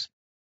acquiescence.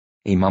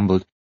 He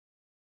mumbled,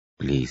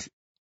 "Please,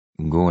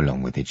 go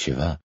along with it,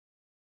 Shiva.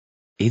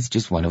 It's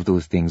just one of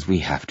those things we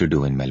have to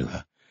do in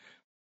Meluha.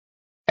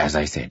 As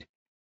I said,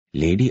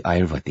 Lady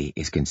Ayurvati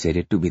is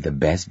considered to be the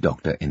best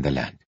doctor in the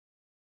land."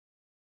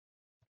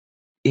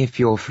 "If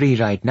you're free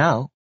right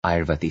now,"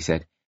 Ayurvati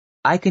said,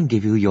 "I can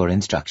give you your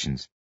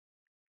instructions."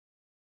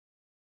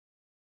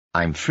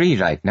 "I'm free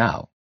right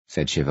now,"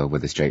 said Shiva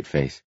with a straight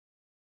face.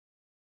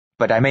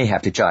 "But I may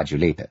have to charge you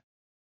later."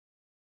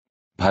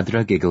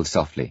 Bhadra giggled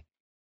softly,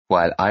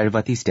 while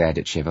Ayurvati stared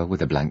at Shiva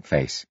with a blank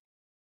face,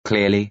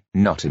 clearly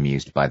not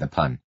amused by the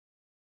pun.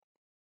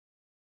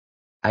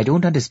 "I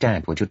don't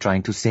understand what you're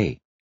trying to say,"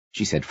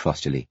 she said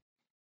frostily.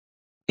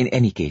 "In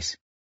any case,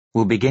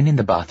 we'll begin in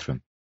the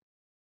bathroom."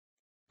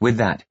 With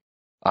that,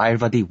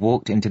 Ayurvati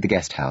walked into the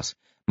guest house,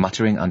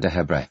 muttering under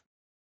her breath,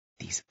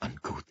 "These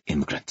uncouth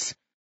immigrants."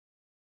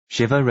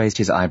 Shiva raised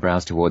his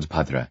eyebrows towards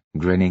Bhadra,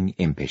 grinning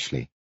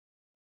impishly.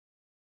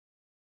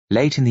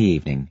 Late in the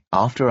evening,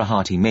 after a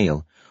hearty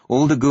meal,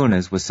 all the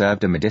Gunas were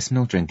served a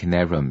medicinal drink in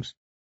their rooms.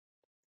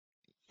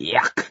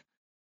 "Yuck!"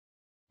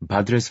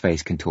 Bhadra's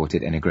face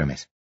contorted in a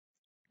grimace.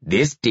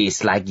 "This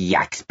tastes like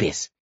yak's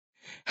piss."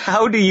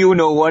 "How do you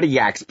know what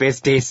yak's piss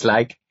tastes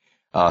like?"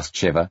 asked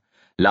Shiva,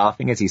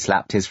 laughing as he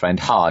slapped his friend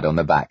hard on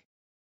the back.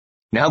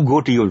 "Now go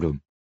to your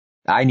room.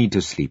 I need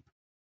to sleep."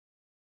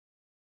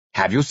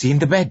 "Have you seen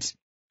the beds?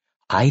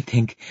 I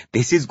think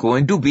this is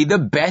going to be the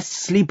best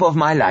sleep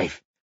of my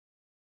life."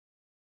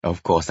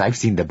 "Of course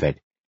I've seen the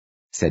bed,"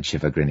 said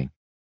Shiva, grinning.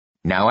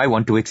 "Now I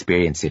want to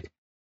experience it.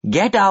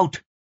 Get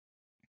out!"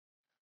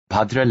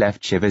 Bhadra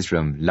left Shiva's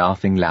room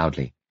laughing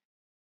loudly.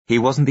 He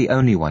wasn't the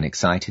only one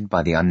excited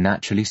by the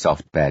unnaturally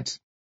soft beds.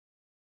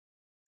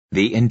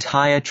 The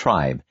entire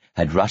tribe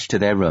had rushed to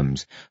their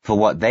rooms for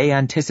what they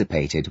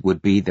anticipated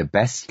would be the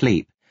best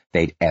sleep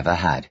they'd ever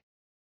had.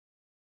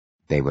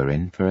 they were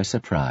in for a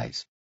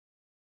surprise.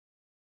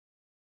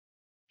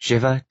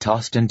 Shiva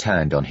tossed and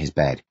turned on his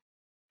bed.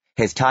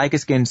 His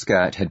tiger-skin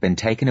skirt had been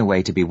taken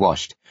away to be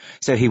washed,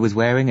 so he was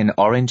wearing an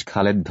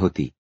orange-coloured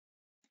dhoti.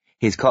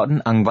 His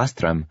cotton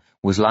angvastram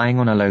was lying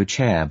on a low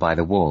chair by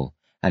the wall,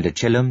 and a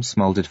chillum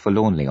smouldered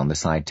forlornly on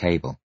the side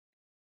table.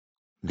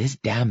 "This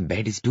damn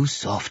bed is too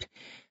soft.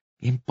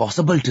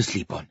 Impossible to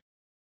sleep on."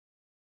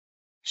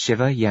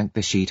 Shiva yanked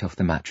the sheet off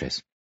the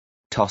mattress,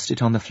 tossed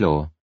it on the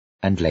floor,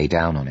 and lay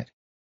down on it.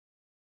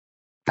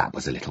 That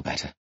was a little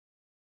better.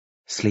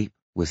 Sleep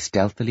was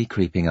stealthily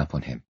creeping up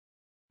on him,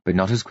 but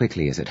not as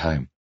quickly as at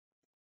home.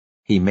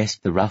 He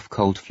missed the rough,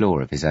 cold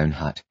floor of his own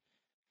hut.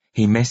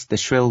 He missed the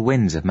shrill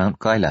winds of Mount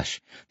Kailash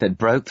that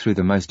broke through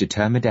the most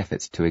determined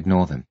efforts to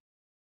ignore them.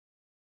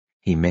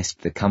 He missed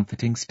the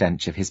comforting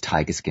stench of his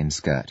tiger-skin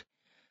skirt.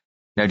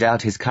 No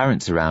doubt his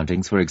current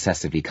surroundings were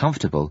excessively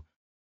comfortable,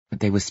 but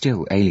they were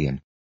still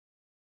alien.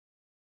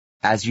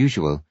 As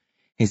usual,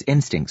 his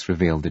instincts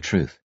revealed the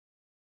truth.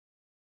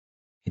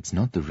 It's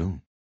not the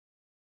room.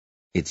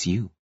 It's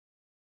you.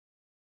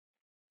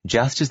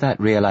 Just as that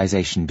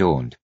realization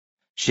dawned,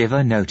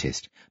 Shiva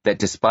noticed that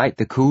despite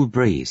the cool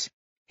breeze,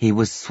 he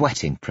was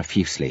sweating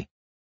profusely.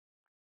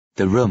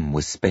 The room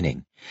was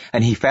spinning,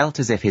 and he felt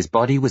as if his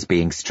body was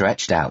being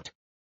stretched out.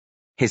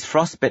 His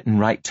frostbitten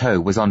right toe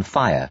was on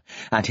fire,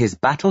 and his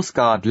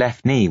battle-scarred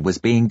left knee was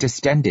being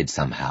distended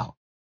somehow.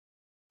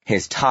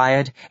 His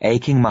tired,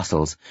 aching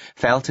muscles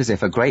felt as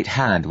if a great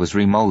hand was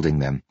remoulding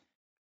them.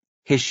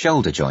 His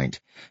shoulder joint,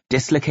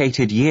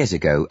 dislocated years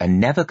ago and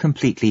never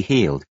completely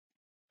healed,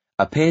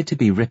 appeared to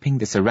be ripping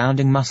the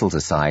surrounding muscles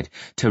aside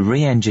to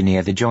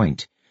re-engineer the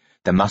joint,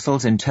 the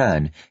muscles in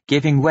turn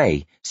giving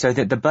way so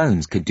that the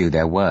bones could do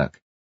their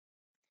work.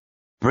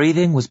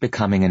 Breathing was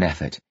becoming an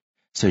effort,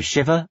 so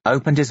Shiva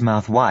opened his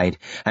mouth wide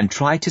and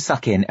tried to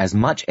suck in as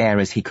much air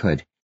as he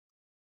could.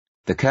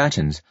 The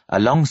curtains,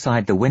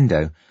 alongside the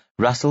window,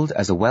 rustled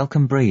as a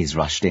welcome breeze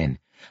rushed in,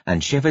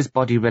 and Shiva's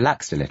body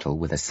relaxed a little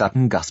with a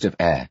sudden gust of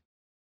air.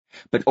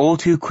 But all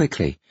too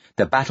quickly,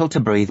 the battle to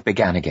breathe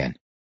began again.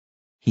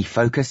 He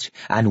focused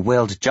and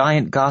willed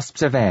giant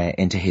gasps of air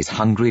into his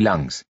hungry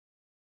lungs.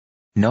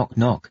 Knock,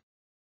 knock.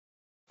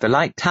 The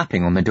light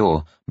tapping on the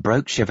door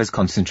broke Shiva's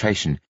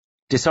concentration,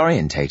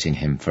 disorientating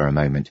him for a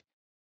moment.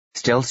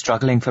 Still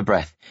struggling for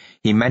breath,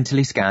 he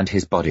mentally scanned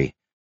his body.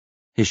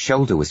 His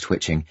shoulder was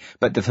twitching,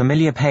 but the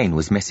familiar pain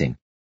was missing.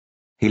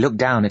 He looked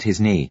down at his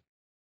knee.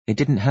 It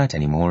didn't hurt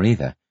anymore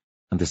either,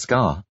 and the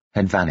scar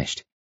had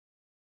vanished.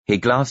 He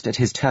glanced at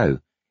his toe.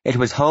 It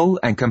was whole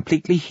and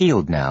completely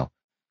healed now.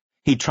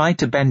 He tried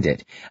to bend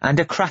it, and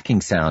a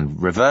cracking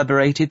sound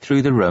reverberated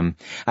through the room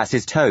as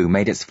his toe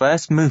made its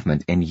first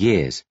movement in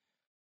years.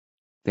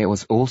 There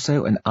was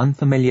also an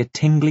unfamiliar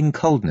tingling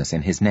coldness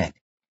in his neck.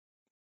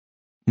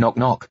 Knock,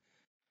 knock.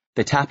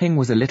 The tapping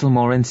was a little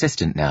more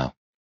insistent now.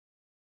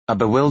 A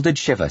bewildered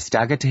Shiva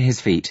staggered to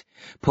his feet,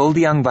 pulled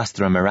the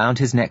angvastram around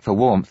his neck for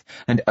warmth,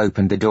 and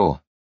opened the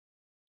door.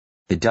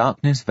 The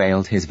darkness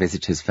veiled his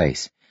visitor's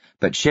face,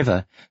 but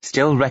Shiva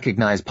still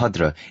recognized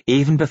Bhadra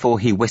even before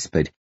he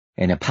whispered,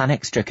 in a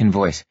panic-stricken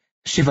voice,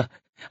 "Shiva,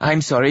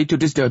 I'm sorry to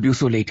disturb you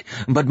so late,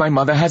 but my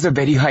mother has a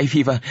very high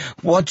fever.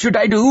 What should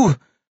I do?"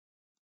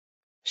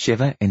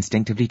 Shiva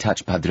instinctively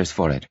touched Bhadra's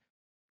forehead.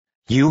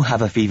 "You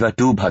have a fever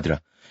too,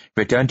 Bhadra.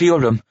 Return to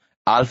your room.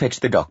 I'll fetch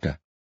the doctor."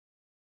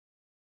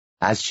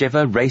 As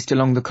Shiva raced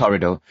along the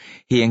corridor,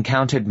 he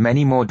encountered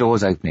many more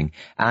doors opening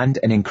and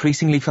an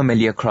increasingly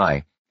familiar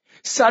cry.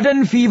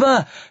 "Sudden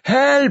fever!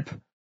 Help!"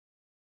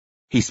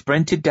 He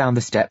sprinted down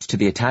the steps to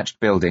the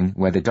attached building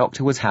where the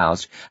doctor was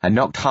housed and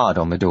knocked hard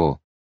on the door.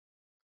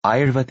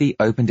 Ayurvati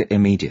opened it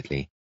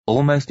immediately,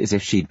 almost as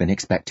if she'd been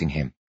expecting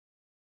him.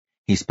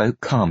 He spoke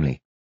calmly.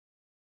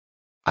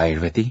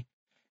 "Ayurvati,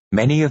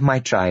 many of my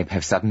tribe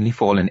have suddenly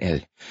fallen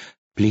ill.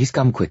 Please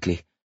come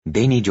quickly.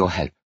 They need your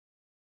help."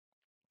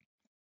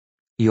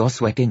 "You're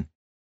sweating.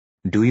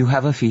 Do you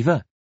have a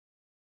fever?"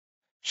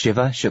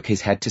 Shiva shook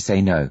his head to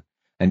say no,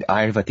 and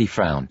Ayurvati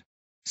frowned,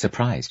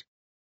 surprised.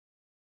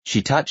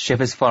 She touched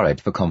Shiva's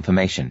forehead for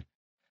confirmation,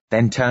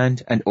 then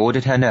turned and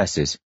ordered her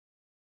nurses,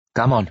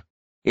 "Come on,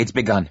 it's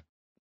begun.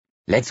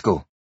 Let's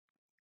go."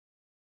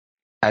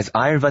 As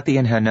Ayurvati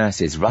and her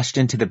nurses rushed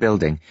into the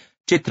building,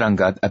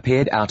 Chitrangad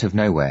appeared out of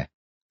nowhere.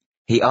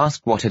 He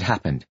asked what had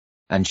happened,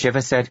 and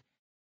Shiva said,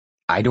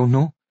 "I don't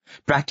know.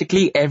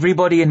 Practically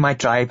everybody in my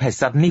tribe has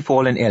suddenly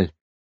fallen ill."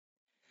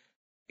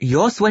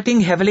 "You're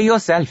sweating heavily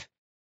yourself,"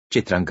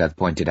 Chitrangad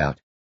pointed out.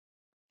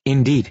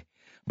 "Indeed,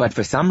 but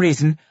for some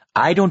reason,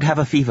 I don't have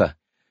a fever.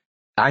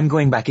 I'm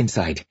going back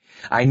inside.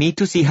 I need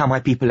to see how my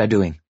people are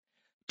doing."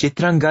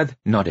 Chitrangad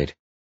nodded,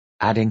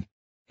 adding,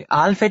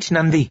 "I'll fetch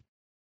Nandi."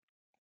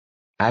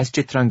 As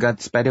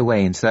Chitrangad sped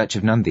away in search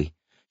of Nandi,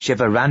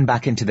 Shiva ran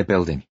back into the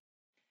building.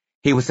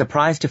 He was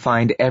surprised to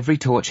find every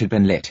torch had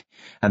been lit,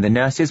 and the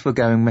nurses were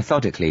going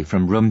methodically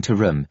from room to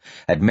room,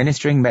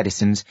 administering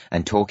medicines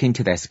and talking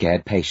to their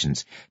scared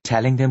patients,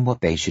 telling them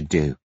what they should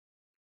do.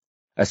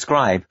 A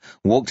scribe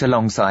walked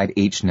alongside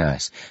each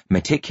nurse,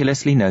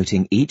 meticulously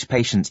noting each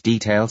patient's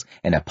details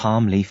in a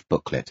palm leaf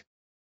booklet.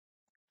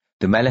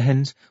 The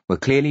Meluhans were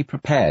clearly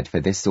prepared for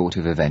this sort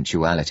of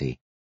eventuality.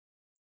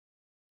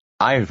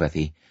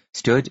 Ayurvati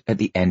stood at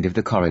the end of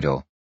the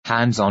corridor,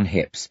 hands on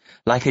hips,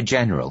 like a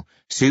general,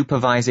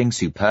 supervising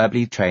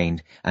superbly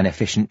trained and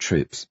efficient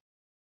troops.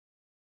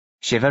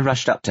 Shiva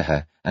rushed up to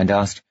her and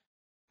asked,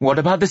 "What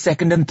about the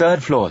second and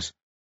third floors?"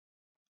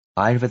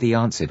 Ayurvati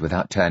answered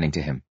without turning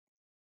to him,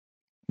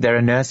 "There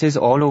are nurses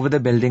all over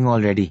the building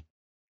already.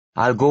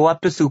 I'll go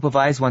up to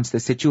supervise once the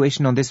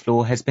situation on this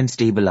floor has been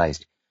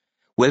stabilized.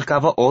 We'll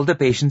cover all the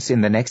patients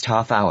in the next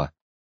half hour."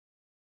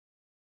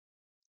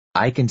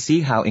 "I can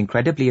see how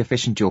incredibly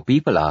efficient your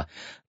people are,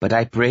 but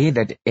I pray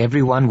that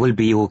everyone will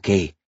be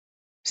okay,"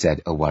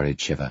 said a worried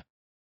Shiva.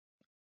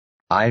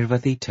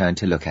 Ayurvati turned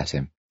to look at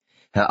him.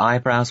 Her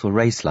eyebrows were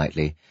raised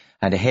slightly,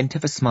 and a hint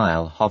of a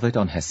smile hovered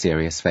on her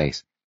serious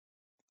face.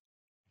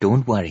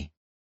 "Don't worry.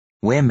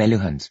 We're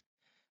Meluhans.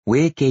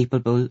 We're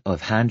capable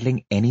of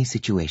handling any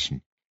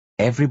situation.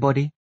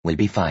 Everybody will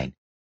be fine."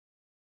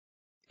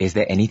 "Is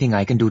there anything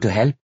I can do to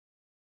help?"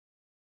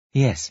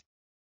 "Yes.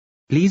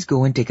 Please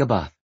go and take a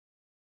bath."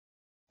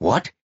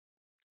 "What?"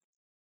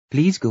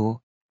 "Please go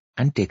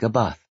and take a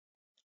bath.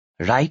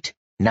 Right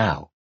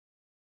now,"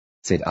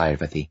 said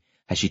Ayurvati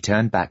as she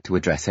turned back to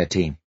address her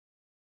team.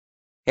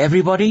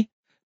 "Everybody,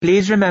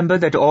 please remember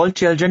that all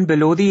children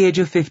below the age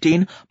of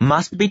 15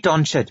 must be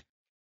tonsured.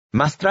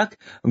 Mastrak,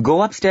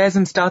 go upstairs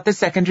and start the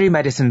secondary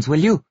medicines,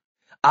 will you?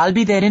 I'll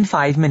be there in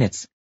 5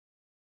 minutes.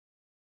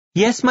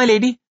 "Yes, my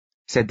lady,"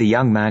 said the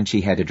young man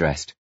she had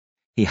addressed.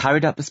 He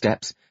hurried up the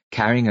steps,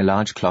 carrying a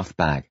large cloth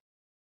bag.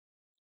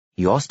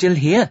 "You're still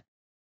here?"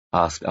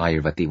 asked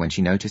Ayurvati when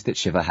she noticed that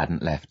Shiva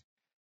hadn't left.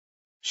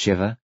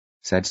 Shiva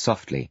said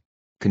softly,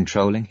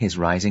 controlling his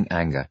rising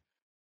anger,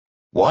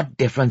 "What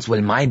difference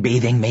will my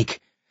bathing make?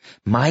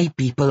 My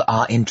people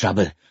are in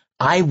trouble.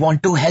 I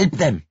want to help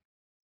them."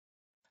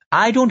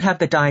 "I don't have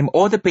the time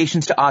or the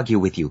patience to argue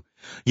with you.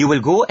 You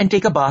will go and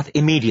take a bath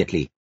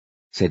immediately,"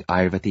 said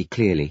Ayurvati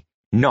clearly,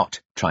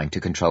 not trying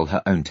to control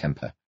her own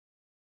temper.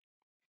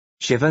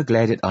 Shiva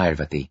glared at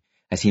Ayurvati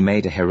as he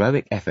made a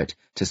heroic effort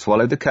to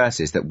swallow the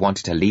curses that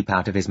wanted to leap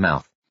out of his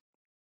mouth.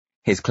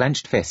 His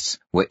clenched fists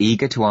were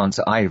eager to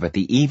answer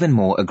Ayurvati even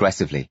more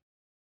aggressively.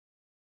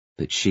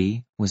 But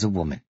she was a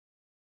woman.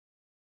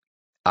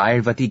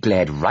 Ayurvati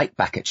glared right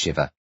back at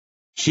Shiva.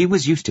 She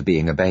was used to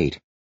being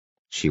obeyed.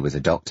 She was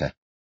a doctor.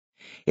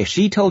 If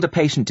she told a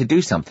patient to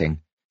do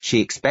something,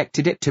 she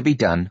expected it to be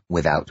done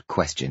without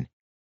question.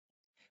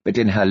 But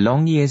in her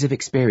long years of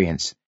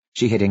experience,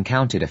 she had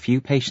encountered a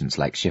few patients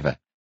like Shiva,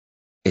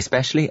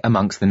 especially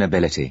amongst the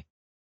nobility.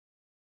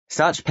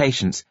 Such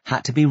patients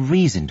had to be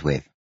reasoned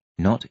with,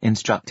 not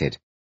instructed.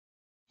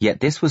 Yet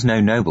this was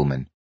no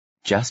nobleman,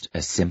 just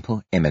a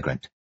simple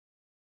immigrant.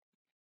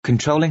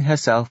 Controlling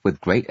herself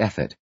with great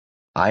effort,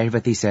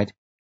 Ayurvati said,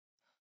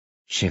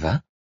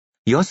 "Shiva,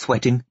 you're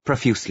sweating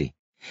profusely.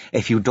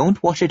 If you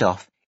don't wash it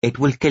off, it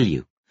will kill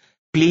you.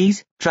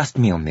 Please trust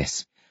me on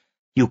this.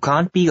 You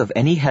can't be of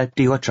any help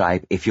to your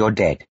tribe if you're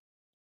dead."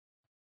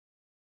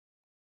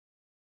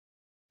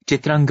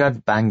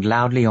 Chitrangad banged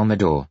loudly on the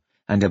door,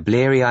 and a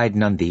bleary-eyed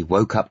Nandi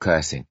woke up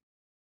cursing.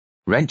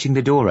 Wrenching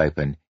the door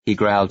open, he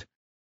growled,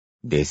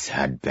 "This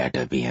had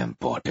better be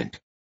important."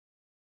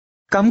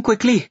 "Come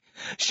quickly!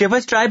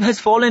 Shiva's tribe has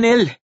fallen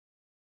ill."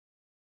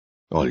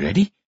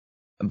 "Already?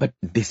 But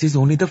this is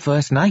only the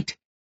first night,"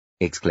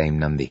 exclaimed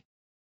Nandi.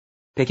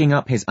 Picking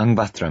up his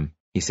angbastram,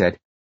 he said,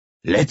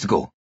 "Let's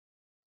go."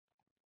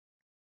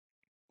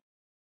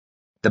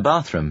 The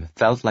bathroom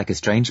felt like a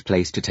strange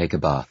place to take a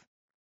bath.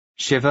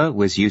 Shiva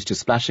was used to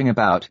splashing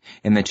about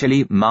in the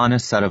chilly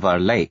Manas Sarovar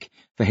lake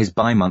for his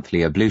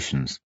bi-monthly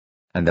ablutions,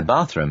 and the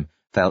bathroom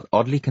felt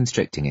oddly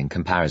constricting in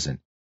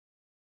comparison.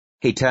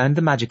 He turned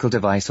the magical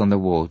device on the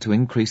wall to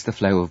increase the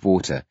flow of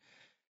water,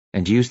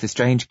 and used the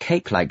strange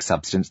cake-like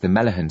substance the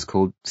Meluhans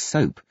called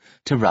soap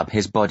to rub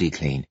his body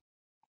clean.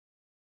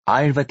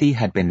 Ayurvati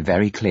had been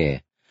very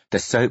clear. The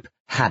soap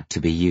had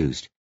to be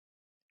used.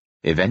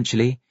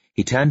 Eventually,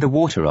 he turned the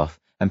water off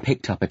and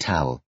picked up a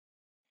towel.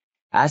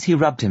 As he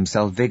rubbed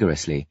himself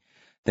vigorously,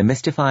 the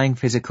mystifying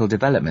physical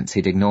developments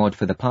he'd ignored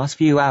for the past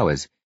few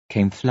hours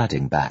came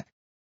flooding back.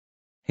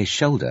 His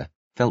shoulder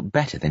felt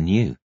better than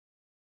new.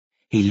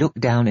 He looked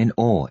down in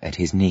awe at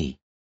his knee.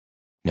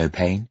 No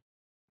pain,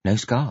 no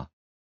scar.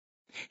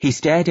 He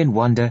stared in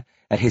wonder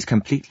at his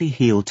completely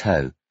healed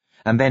toe,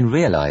 and then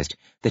realized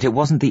that it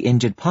wasn't the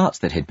injured parts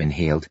that had been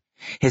healed.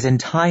 His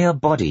entire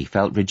body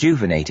felt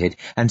rejuvenated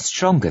and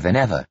stronger than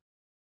ever.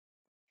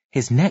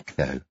 His neck,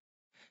 though,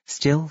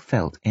 still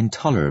felt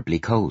intolerably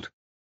cold.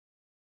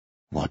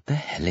 What the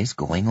hell is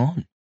going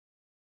on?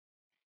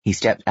 He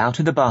stepped out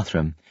of the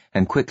bathroom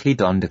and quickly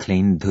donned a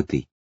clean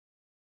dhuti.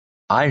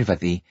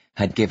 Ayurvati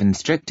had given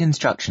strict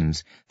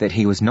instructions that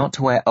he was not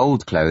to wear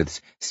old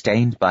clothes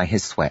stained by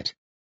his sweat.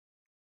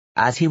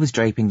 As he was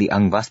draping the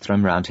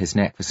angbastram round his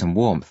neck for some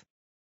warmth,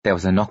 there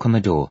was a knock on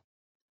the door.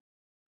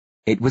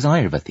 It was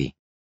Ayurvati.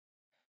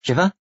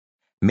 "Shiva,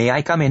 may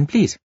I come in,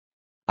 please?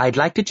 I'd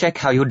like to check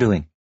how you're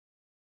doing."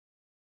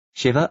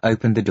 Shiva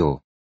opened the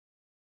door.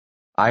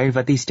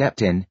 Ayurvati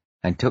stepped in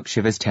and took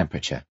Shiva's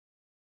temperature.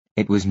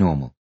 It was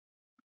normal.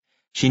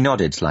 She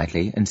nodded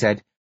slightly and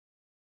said,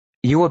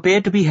 "You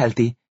appear to be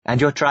healthy,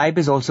 and your tribe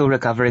is also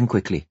recovering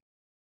quickly.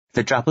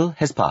 The trouble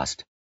has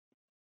passed."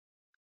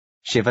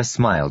 Shiva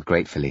smiled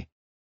gratefully.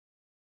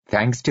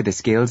 "Thanks to the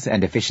skills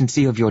and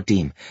efficiency of your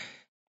team.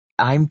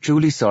 I'm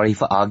truly sorry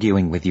for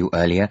arguing with you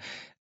earlier.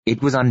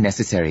 It was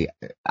unnecessary.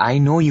 I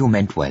know you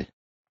meant well."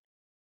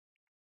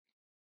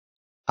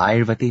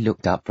 Ayurvati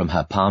looked up from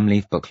her palm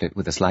leaf booklet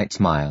with a slight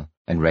smile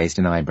and raised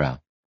an eyebrow.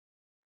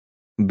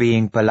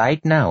 "Being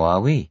polite now, are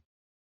we?"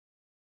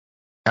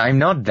 "I'm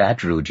not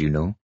that rude, you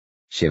know,"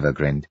 Shiva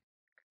grinned.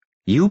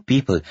 "You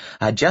people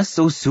are just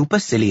so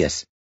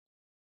supercilious."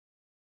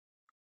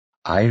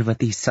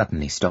 Ayurvati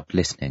suddenly stopped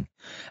listening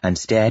and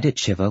stared at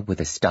Shiva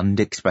with a stunned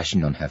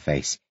expression on her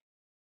face.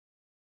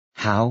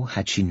 How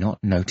had she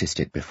not noticed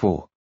it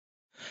before?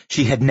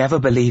 She had never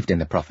believed in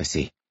the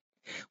prophecy.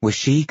 Was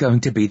she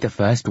going to be the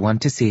first one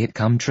to see it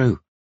come true?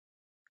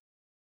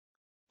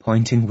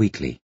 Pointing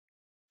weakly,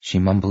 she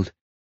mumbled,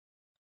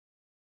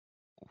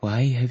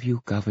 "Why have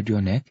you covered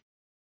your neck?"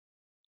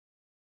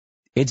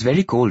 "It's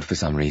very cold for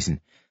some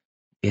reason.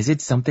 Is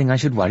it something I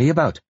should worry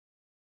about?"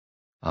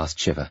 asked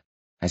Shiva,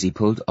 as he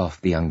pulled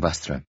off the young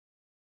vastram.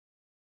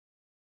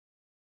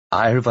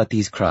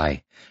 Ayurvati's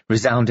cry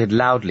resounded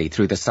loudly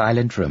through the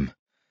silent room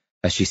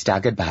as she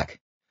staggered back,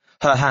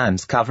 her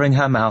hands covering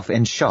her mouth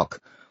in shock,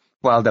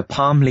 while the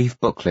palm leaf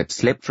booklet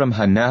slipped from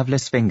her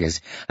nerveless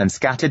fingers and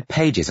scattered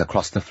pages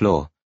across the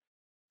floor.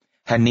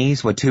 Her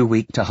knees were too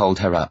weak to hold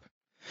her up.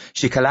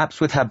 She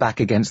collapsed with her back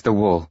against the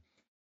wall,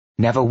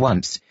 never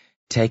once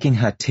taking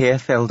her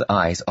tear-filled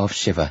eyes off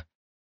Shiva.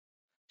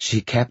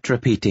 She kept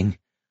repeating,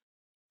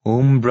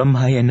 "Om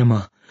Brahmaya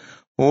Namah,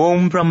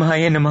 Om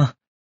Brahmaya Namah."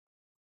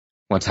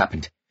 "What's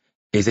happened?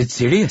 Is it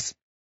serious?"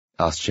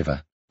 asked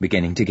Shiva,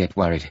 beginning to get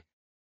worried.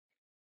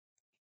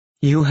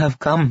 "You have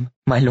come,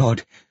 my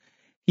lord.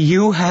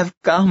 You have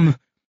come."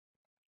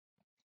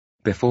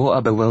 Before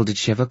a bewildered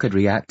Shiva could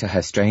react to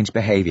her strange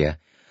behavior,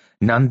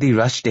 Nandi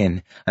rushed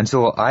in and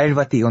saw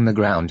Ayurvati on the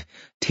ground,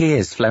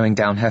 tears flowing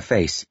down her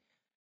face.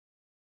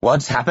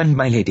 "What's happened,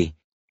 my lady?"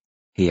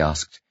 he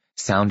asked,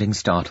 sounding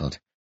startled.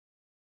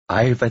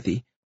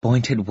 Ayurvati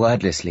pointed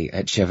wordlessly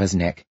at Shiva's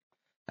neck,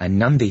 and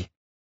Nandi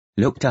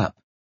looked up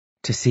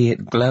to see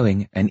it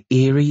glowing an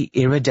eerie,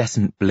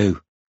 iridescent blue.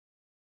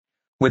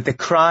 With the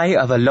cry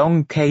of a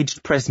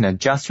long-caged prisoner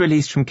just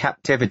released from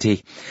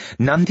captivity,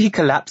 Nandi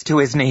collapsed to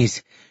his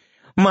knees.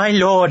 "My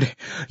lord,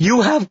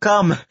 you have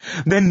come!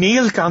 The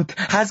Nilkanth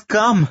has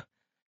come!"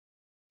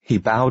 He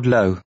bowed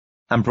low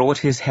and brought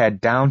his head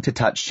down to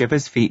touch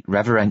Shiva's feet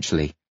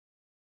reverentially.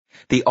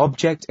 The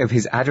object of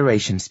his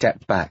adoration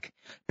stepped back,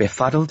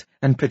 befuddled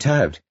and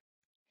perturbed.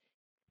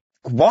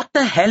 "What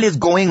the hell is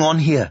going on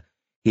here?"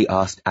 he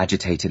asked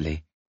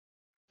agitatedly.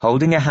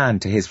 Holding a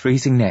hand to his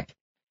freezing neck,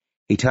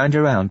 he turned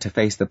around to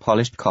face the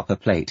polished copper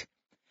plate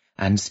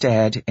and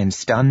stared in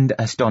stunned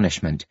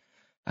astonishment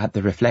at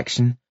the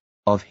reflection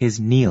of his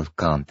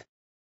Nilkanth,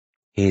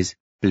 his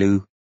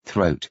blue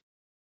throat.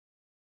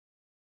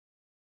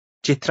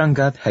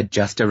 Chitrangad had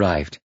just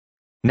arrived.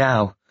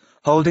 Now,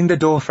 holding the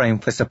doorframe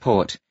for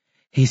support,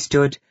 he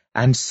stood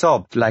and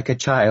sobbed like a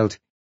child.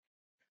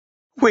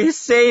 "We're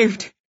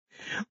saved!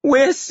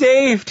 We're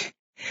saved!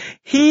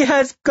 He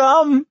has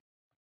come!"